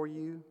that for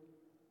you?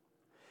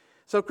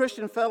 So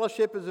Christian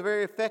fellowship is a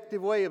very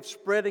effective way of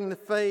spreading the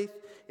faith.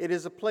 It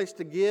is a place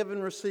to give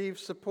and receive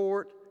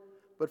support.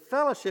 But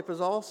fellowship is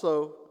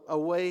also a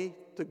way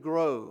to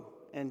grow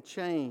and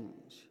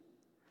change.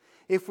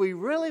 If we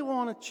really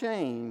want to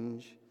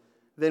change,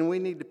 then we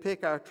need to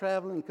pick our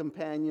traveling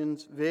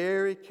companions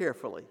very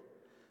carefully,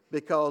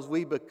 because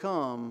we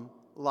become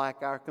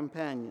like our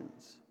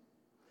companions.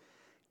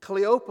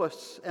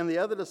 Cleopas and the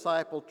other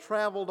disciple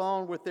traveled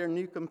on with their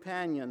new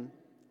companion,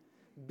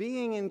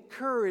 being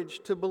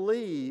encouraged to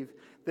believe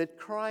that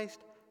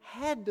Christ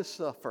had to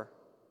suffer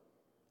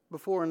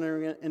before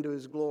entering into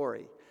his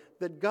glory,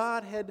 that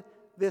God had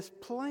this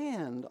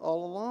planned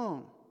all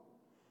along.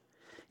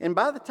 And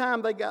by the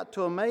time they got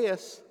to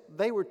Emmaus,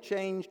 they were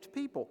changed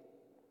people.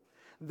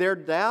 Their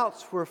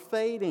doubts were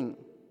fading.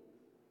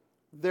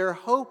 Their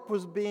hope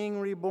was being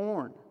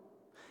reborn.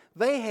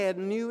 They had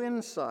new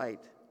insight.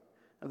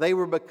 They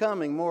were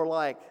becoming more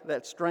like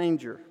that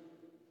stranger.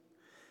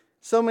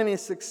 So many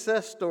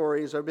success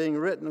stories are being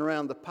written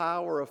around the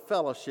power of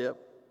fellowship.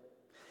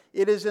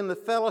 It is in the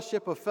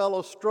fellowship of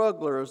fellow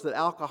strugglers that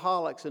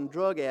alcoholics and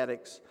drug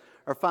addicts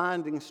are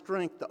finding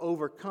strength to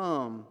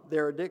overcome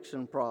their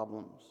addiction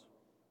problems.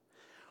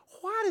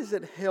 Why does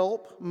it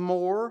help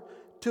more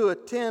to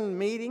attend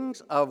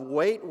meetings of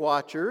Weight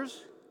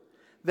Watchers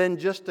than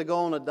just to go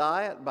on a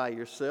diet by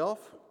yourself?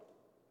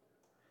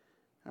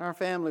 Our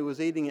family was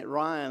eating at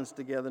Ryan's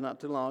together not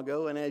too long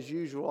ago, and as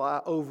usual,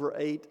 I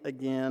overate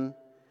again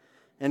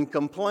and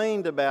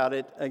complained about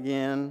it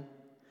again.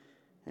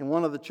 And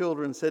one of the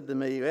children said to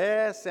me,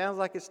 sounds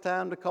like it's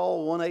time to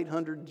call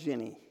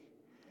 1-800-JENNY.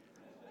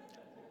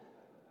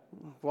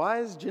 Why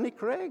is Jenny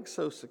Craig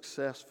so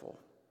successful?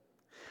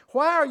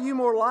 Why are you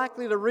more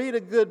likely to read a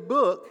good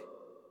book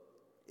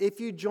if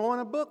you join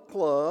a book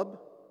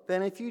club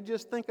than if you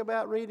just think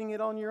about reading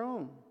it on your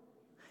own?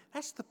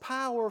 That's the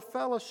power of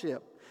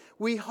fellowship.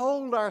 We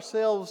hold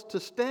ourselves to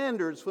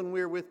standards when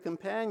we're with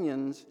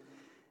companions,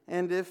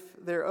 and if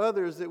there are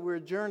others that we're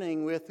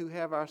journeying with who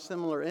have our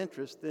similar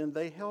interests, then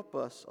they help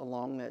us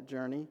along that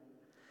journey,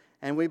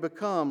 and we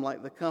become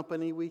like the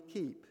company we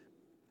keep.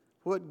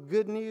 What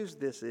good news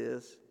this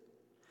is.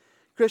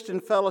 Christian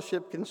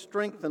fellowship can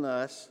strengthen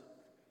us,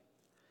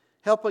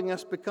 helping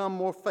us become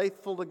more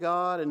faithful to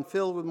God and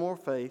filled with more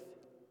faith.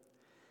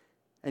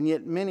 And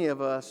yet many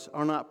of us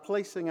are not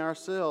placing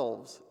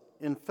ourselves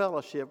in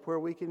fellowship where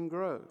we can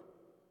grow.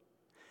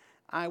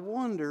 I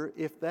wonder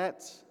if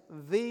that's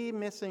the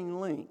missing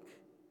link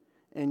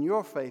in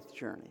your faith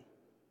journey.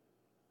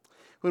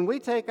 When we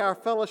take our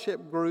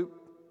fellowship group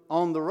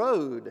on the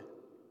road,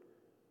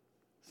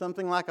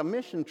 something like a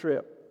mission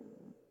trip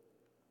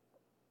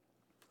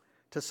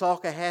to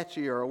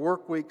Salkehatchie or a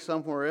work week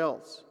somewhere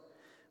else,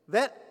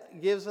 that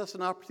gives us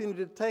an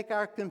opportunity to take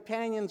our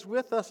companions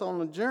with us on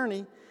the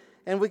journey,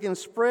 and we can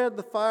spread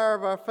the fire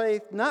of our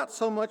faith not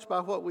so much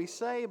by what we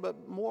say,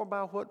 but more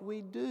by what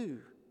we do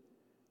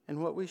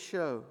and what we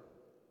show.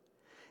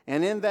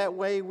 And in that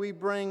way, we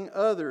bring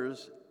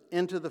others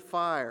into the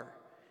fire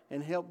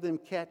and help them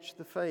catch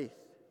the faith.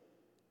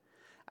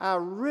 I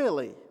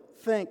really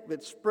think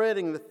that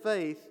spreading the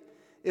faith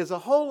is a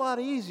whole lot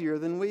easier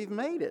than we've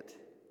made it.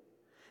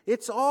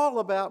 It's all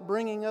about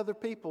bringing other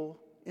people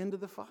into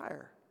the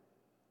fire.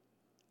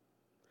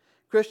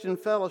 Christian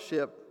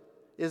fellowship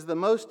is the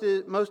most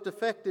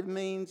effective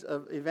means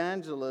of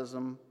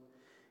evangelism.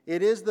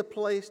 It is the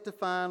place to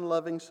find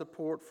loving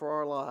support for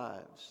our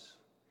lives.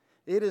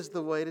 It is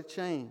the way to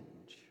change.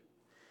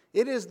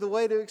 It is the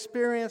way to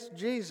experience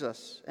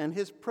Jesus and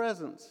His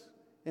presence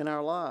in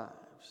our lives.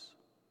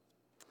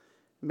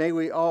 May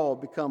we all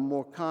become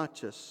more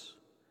conscious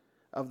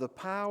of the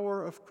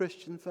power of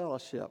Christian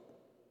fellowship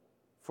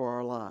for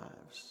our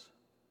lives.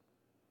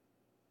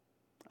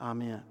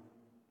 Amen.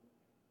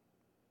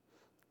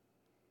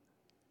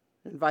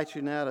 I invite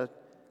you now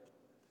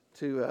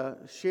to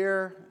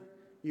share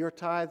your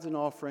tithes and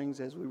offerings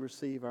as we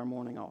receive our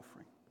morning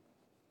offering.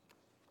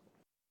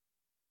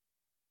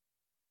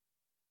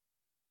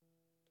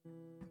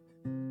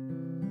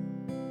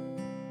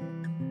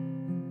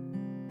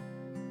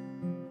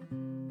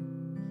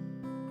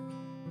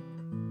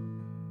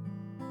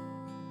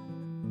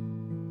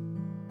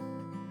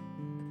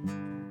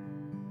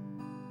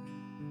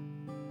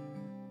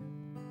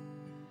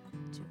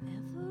 To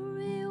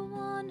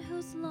everyone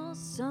who's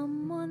lost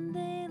someone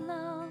they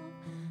love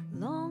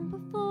long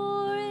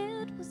before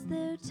it was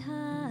their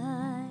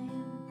time,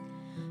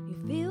 you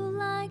feel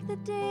like the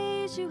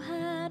days you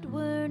had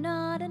were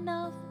not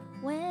enough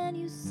when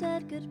you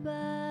said goodbye.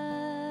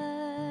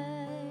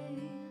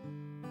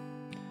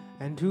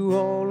 And to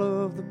all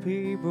of the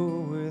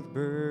people with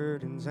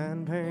burdens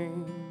and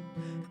pain,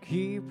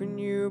 keeping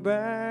you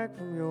back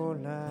from your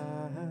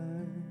life,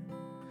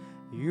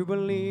 you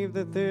believe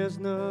that there's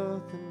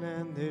nothing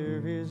and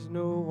there is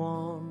no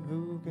one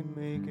who can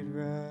make it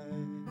right.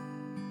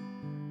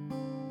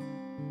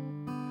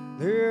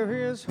 There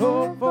is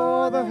hope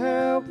for the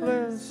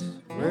helpless,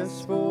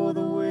 rest for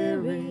the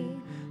weary,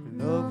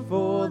 love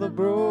for the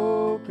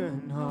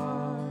broken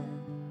heart.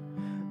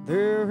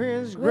 There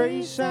is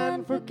grace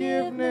and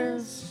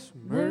forgiveness,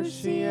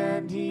 mercy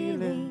and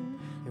healing.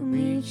 He'll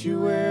meet you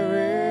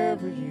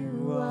wherever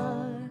you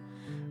are.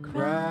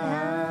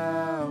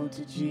 Cry out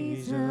to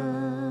Jesus.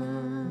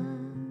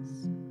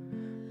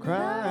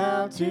 Cry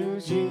out to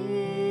Jesus.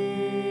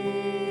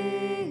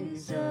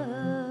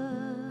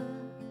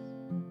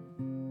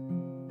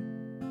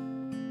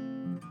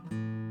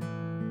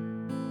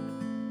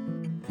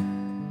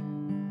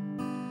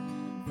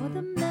 For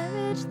the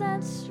marriage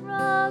that's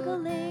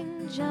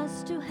struggling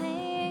just to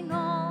hang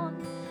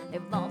on,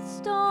 they've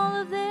lost all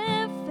of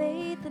their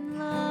faith and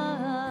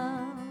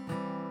love.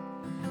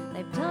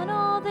 They've done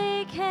all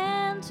they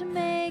can to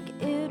make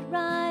it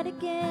right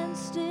again,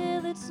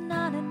 still it's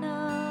not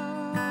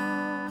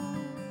enough.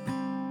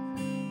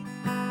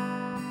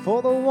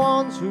 for the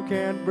ones who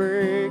can't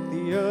break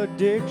the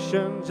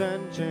addictions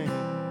and chains.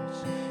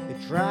 You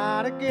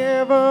try to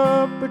give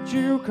up, but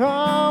you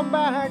come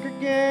back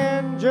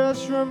again.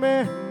 Just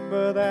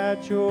remember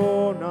that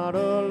you're not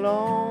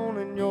alone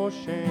in your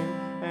shame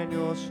and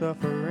your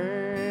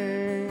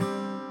suffering.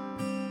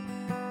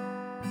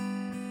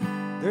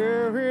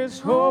 There is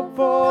hope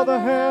for the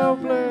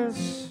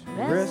helpless,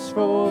 rest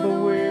for the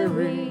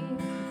weary,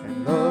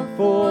 and love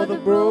for the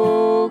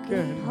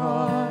broken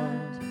heart.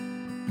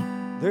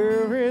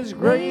 There is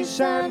grace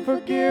and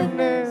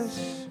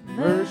forgiveness,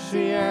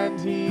 mercy and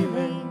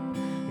healing.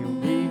 He'll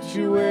meet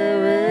you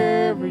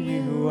wherever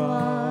you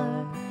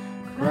are.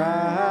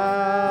 Cry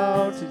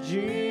out to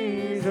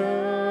Jesus.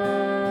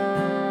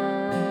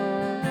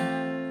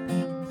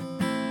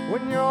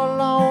 When you're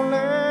lonely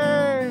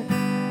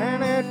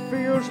and it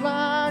feels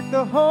like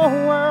the whole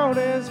world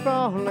is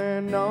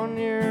falling on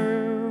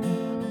you,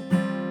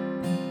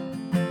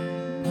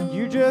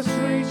 you just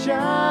reach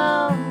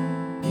out,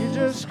 you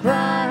just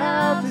cry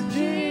out to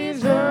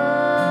Jesus.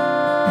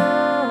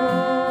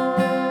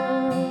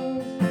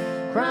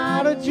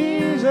 Cry to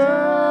Jesus.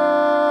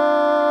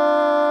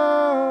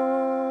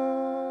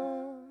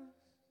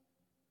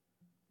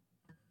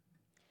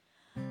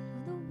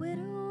 The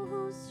widow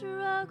who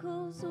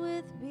struggles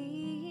with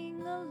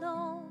being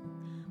alone,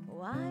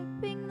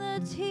 wiping the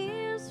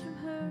tears from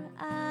her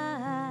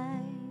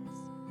eyes.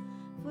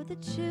 For the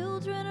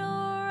children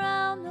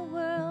around the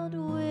world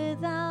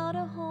without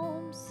a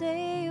home,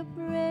 say a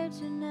prayer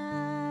tonight.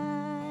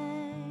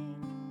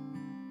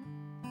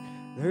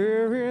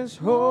 There is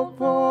hope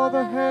for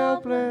the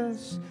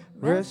helpless,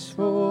 rest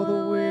for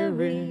the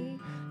weary,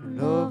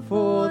 love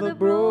for the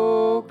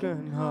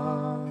broken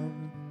heart.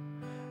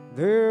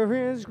 There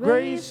is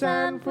grace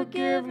and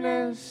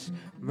forgiveness,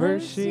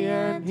 mercy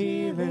and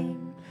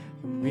healing.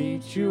 He'll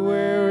meet you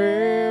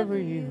wherever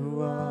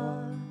you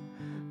are.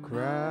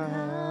 Cry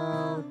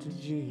out to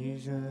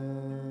Jesus.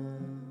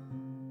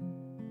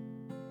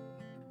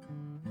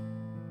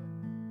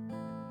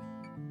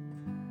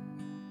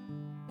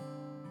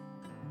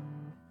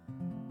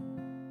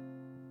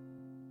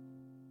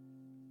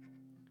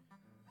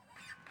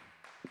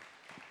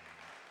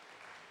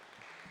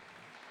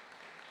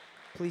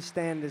 Please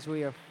stand as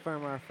we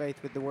affirm our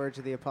faith with the words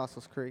of the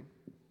Apostles' Creed.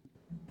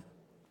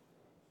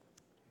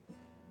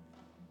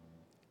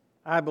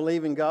 I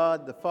believe in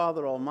God, the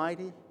Father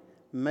Almighty,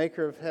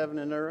 maker of heaven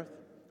and earth,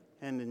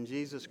 and in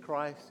Jesus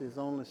Christ, his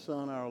only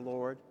Son, our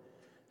Lord,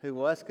 who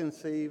was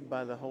conceived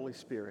by the Holy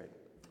Spirit,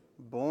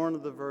 born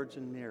of the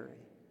Virgin Mary,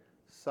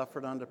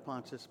 suffered under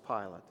Pontius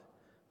Pilate,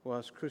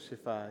 was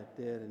crucified,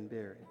 dead, and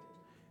buried.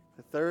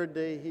 The third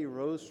day he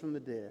rose from the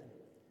dead,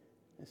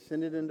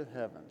 ascended into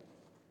heaven,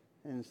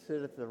 and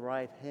sitteth at the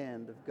right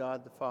hand of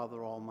God the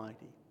Father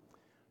Almighty.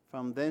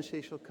 From thence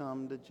he shall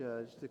come to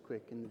judge the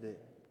quick and the dead.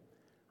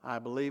 I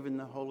believe in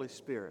the Holy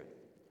Spirit,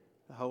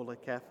 the Holy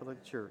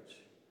Catholic Church,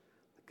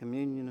 the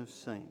communion of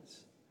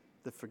saints,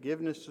 the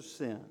forgiveness of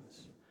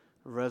sins,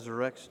 the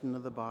resurrection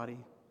of the body,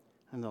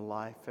 and the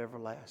life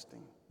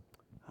everlasting.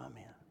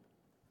 Amen.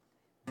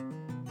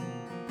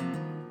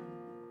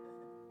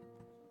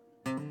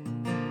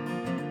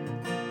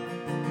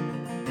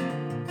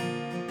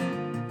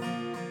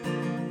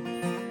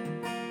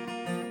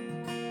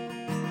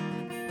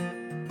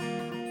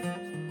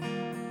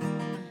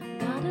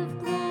 God of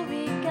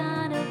glory,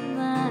 God of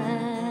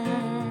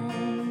might,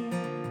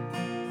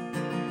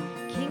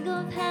 King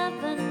of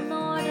heaven,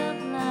 Lord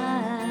of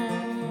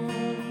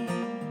light.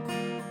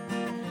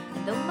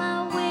 And though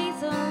my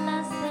ways are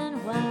less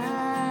than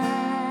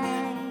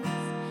wise,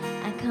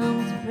 I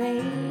come to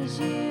praise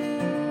you.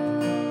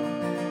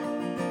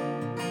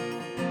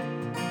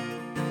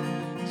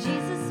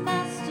 Jesus,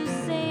 Master,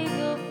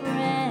 Savior,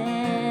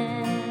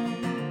 friend,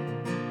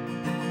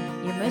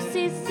 your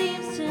mercy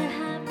seems to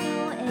have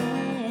no end.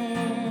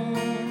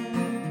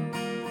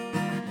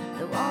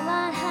 Though all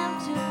I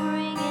have to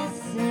bring is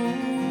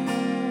sin,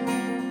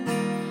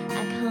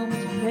 I come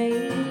to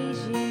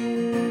praise you.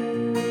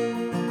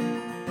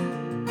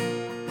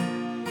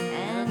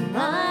 And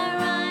my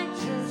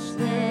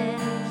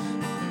righteousness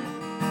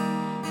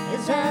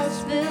is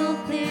as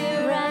filthy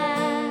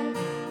rags,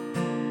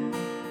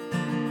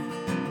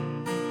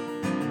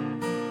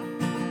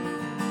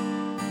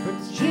 but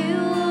you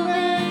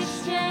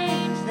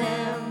exchange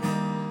them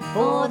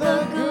for the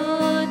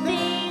good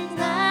things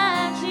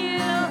that you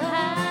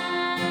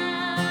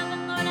have.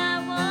 And Lord, I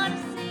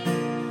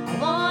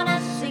want to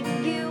sing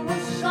you a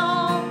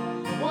song.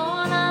 I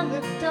want to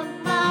lift up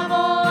my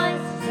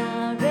voice as I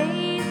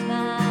raise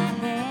my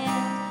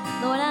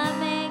hands. Lord, I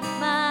make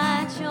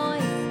my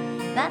choice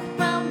that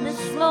from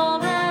this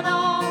moment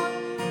on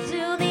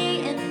till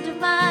the end of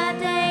my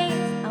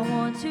days, I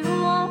want to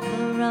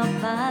offer up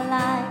my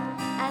life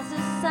as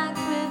a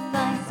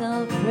sacrifice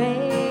of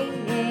praise,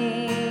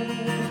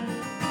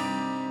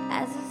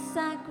 as a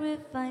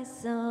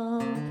sacrifice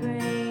of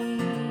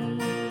praise.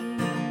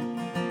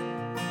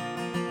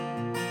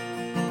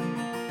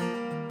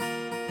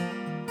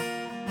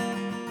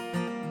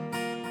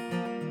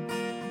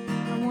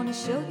 I want to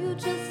show you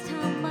just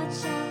how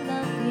much I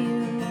love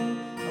you.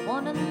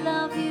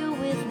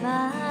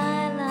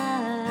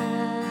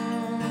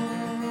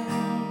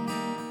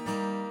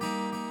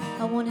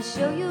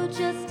 show you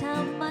just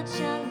how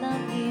much I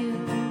love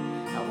you.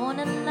 I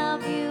wanna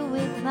love you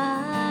with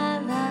my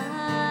life.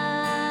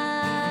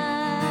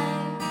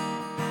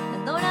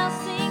 And Lord, I'll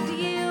sing to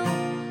you.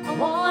 I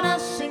wanna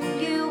sing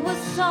you a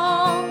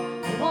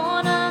song. I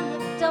wanna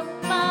lift up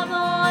my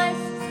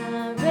voice as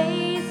I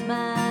raise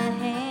my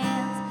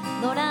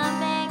hands. Lord, I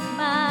make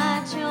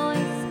my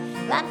choice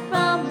that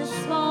from this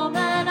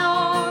moment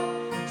on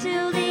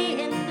till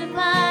the end of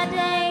my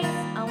days,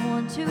 I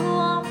want to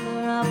offer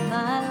up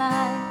my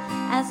life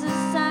as a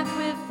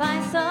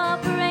sacrifice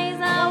of praise.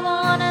 I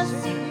wanna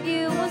sing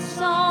you a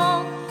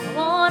song. I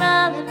wanna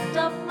lift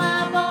up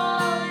my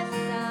voice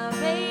as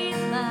I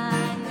raise my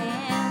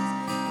hands.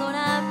 Lord,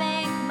 I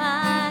make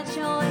my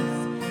choice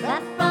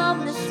that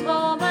from this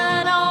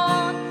moment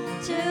on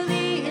till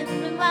the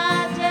end of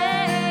my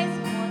days,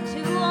 I want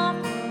to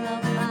offer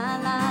up my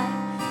life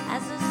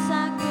as a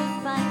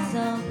sacrifice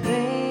of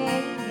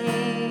praise.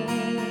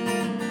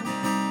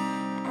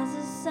 As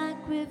a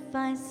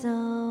sacrifice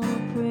of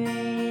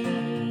praise.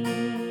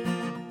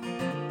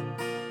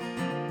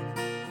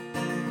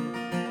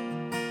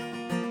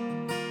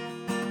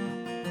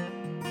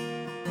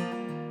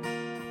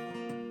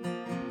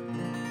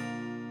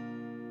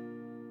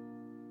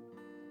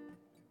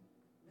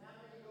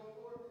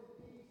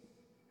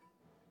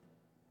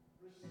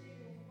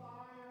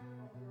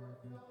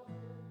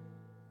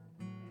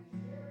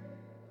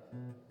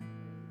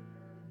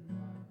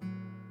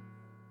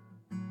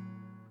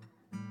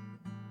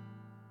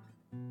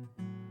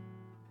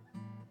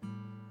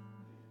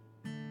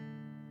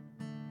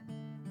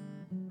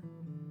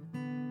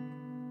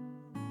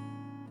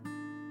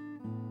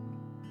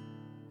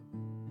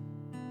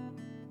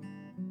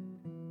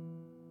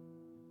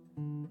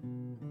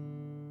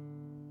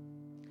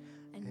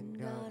 And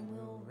God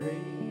will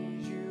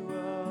raise you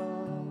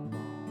up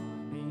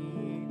on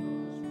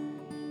eagle's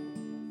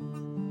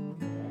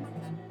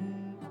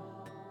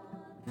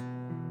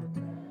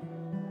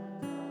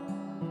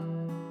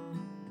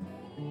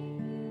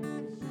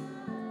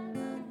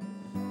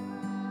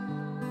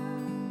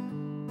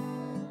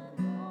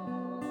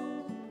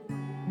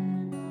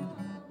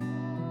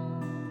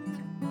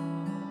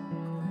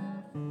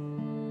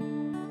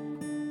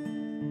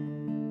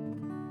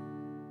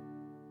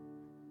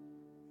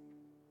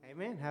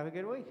Amen. Have a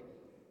good week.